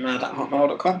you movie_mad at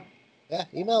hotmail.com? Yeah,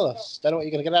 email us. Don't know what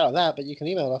you're going to get out of that, but you can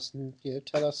email us and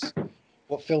tell us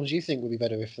what films you think would be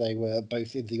better if they were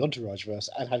both in the Entourage verse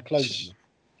and had clones in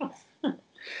them.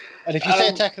 And if you say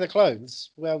Attack of the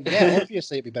Clones, well, yeah,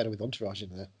 obviously it'd be better with Entourage in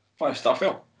there. 5-star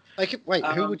film. Wait,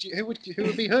 who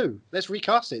would be who? Let's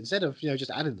recast it instead of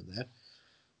just adding them there.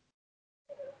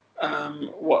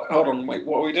 What? Hold on, wait.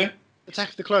 What are we doing?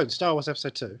 Attack of the Clones, Star Wars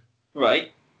Episode 2.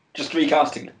 Right. Just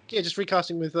recasting it. Yeah, just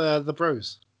recasting with the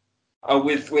bros. Oh,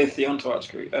 with the Entourage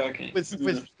crew. Okay.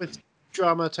 With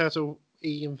Drama, Turtle,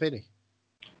 E, and Vinny.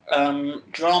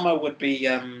 Drama would be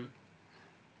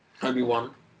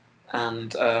Obi-Wan,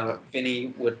 and Vinny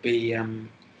would be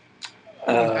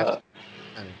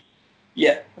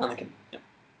yeah, Anakin.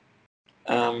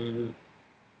 Yeah.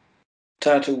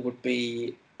 Turtle would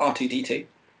be R2-D2.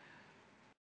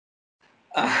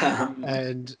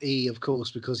 And E, of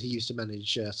course, because he used to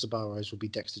manage Sbarro's, will be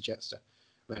Dexter Jettster,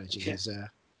 managing his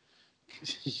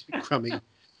crummy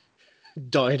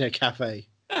diner cafe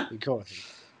in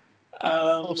Corinth.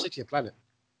 Whole city of planet.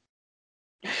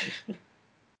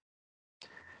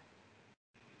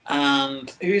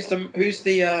 And who's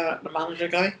the manager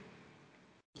guy?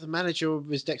 The manager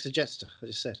is Dexter Jettster. I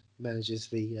just said manages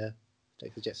the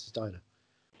Dexter Jettster's diner.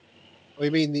 Oh,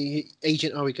 you mean the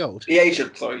agent Ari Gold? The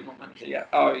agent, sorry, not manager. Yeah,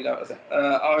 Ari, that was it.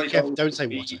 Ari Gold. Don't say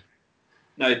Water.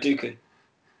 No, Dooku.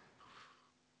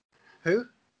 Who?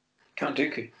 Count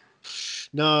Dooku.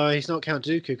 No, he's not Count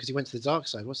Dooku because he went to the dark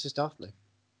side. What's his Darth name?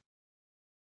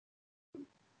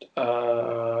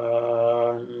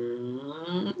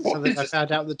 Something I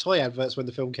found out in the toy adverts when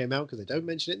the film came out because they don't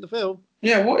mention it in the film.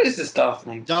 Yeah, what is this Darth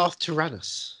name? Darth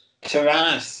Tyrannus.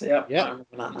 Tyrannus, yeah. Yeah.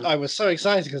 I was so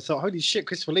excited because I thought, holy shit,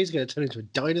 Christopher Lee's going to turn into a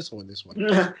dinosaur in this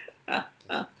one.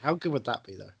 How good would that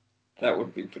be, though? That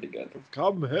would be pretty good.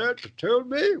 Come here to tell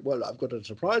me? Well, I've got a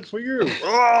surprise for you.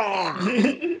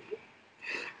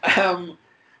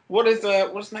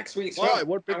 What's next week's? Why?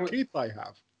 What big teeth I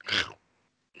have.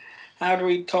 How do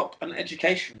we top an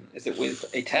education? Is it with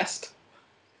a test?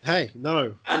 Hey,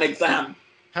 no. An exam?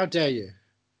 How dare you?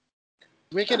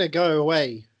 We're going to go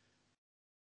away.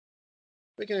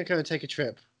 We're going to go and take a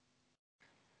trip.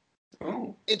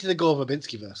 Oh. Into the Gore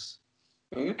Verbinski-verse.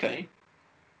 Okay.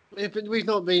 We've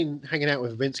not been hanging out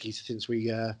with Verbinski since we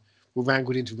were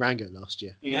wrangled into Rango last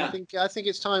year. Yeah. I think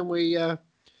it's time we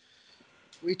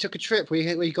took a trip.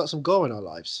 We got some gore in our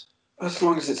lives. As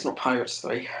long as it's not Pirates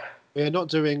 3. We are not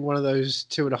doing one of those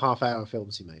 2.5-hour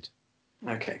films he made.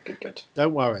 Okay, good.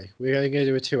 Don't worry. We're only going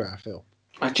to do a 2-hour film.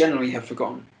 I generally have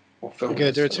forgotten what film. We're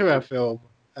going to do a 2-hour film.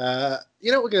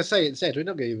 You know what we're going to say instead? We're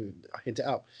not going to even hint it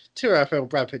out. 2-hour film,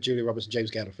 Brad Pitt, Julia Roberts, and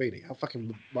James Gandolfini. How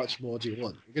fucking much more do you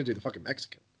want? We're going to do the fucking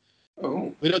Mexican.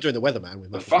 Oh. We're not doing the Weatherman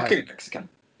with the fucking Mexican.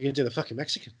 You're going to do the fucking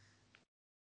Mexican.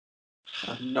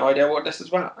 I have no idea what this is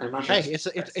about. I imagine. Hey,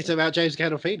 it's about James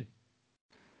Gandolfini.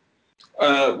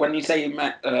 When you say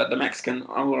the Mexican,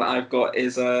 all I've got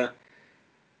is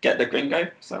Get the Gringo.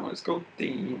 Is that what it's called?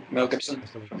 The Mel Gibson.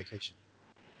 Vacation.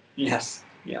 Yes.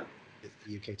 Yeah. It's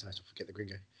the UK title for Get the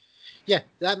Gringo. Yeah,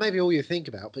 that may be all you think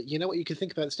about, but you know what you can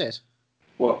think about instead?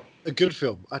 What? A good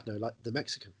film. I don't know, like The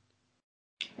Mexican.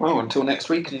 Well, until next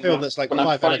week. A film that's like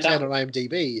 5 out of 10 on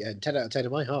IMDb and 10 out of 10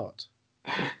 in my heart.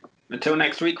 Until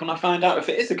next week when I find out if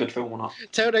it is a good film or not.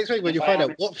 Till next week when you find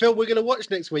out what film we're going to watch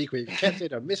next week. We've kept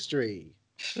it a mystery.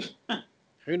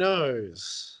 Who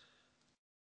knows?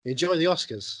 Enjoy the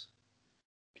Oscars.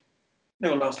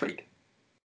 No, last week.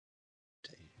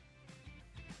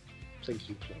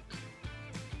 Plinky plonk.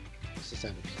 What's the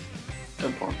sound of plink?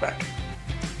 Don't point back.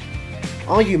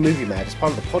 Are You Movie Mad is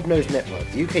part of the Podnose Network,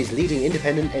 the UK's leading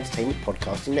independent entertainment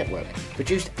podcasting network.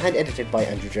 Produced and edited by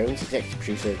Andrew Jones, executive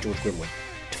producer George Grimwood.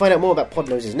 To find out more about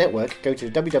Podnose's network, go to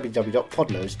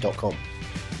www.podnose.com.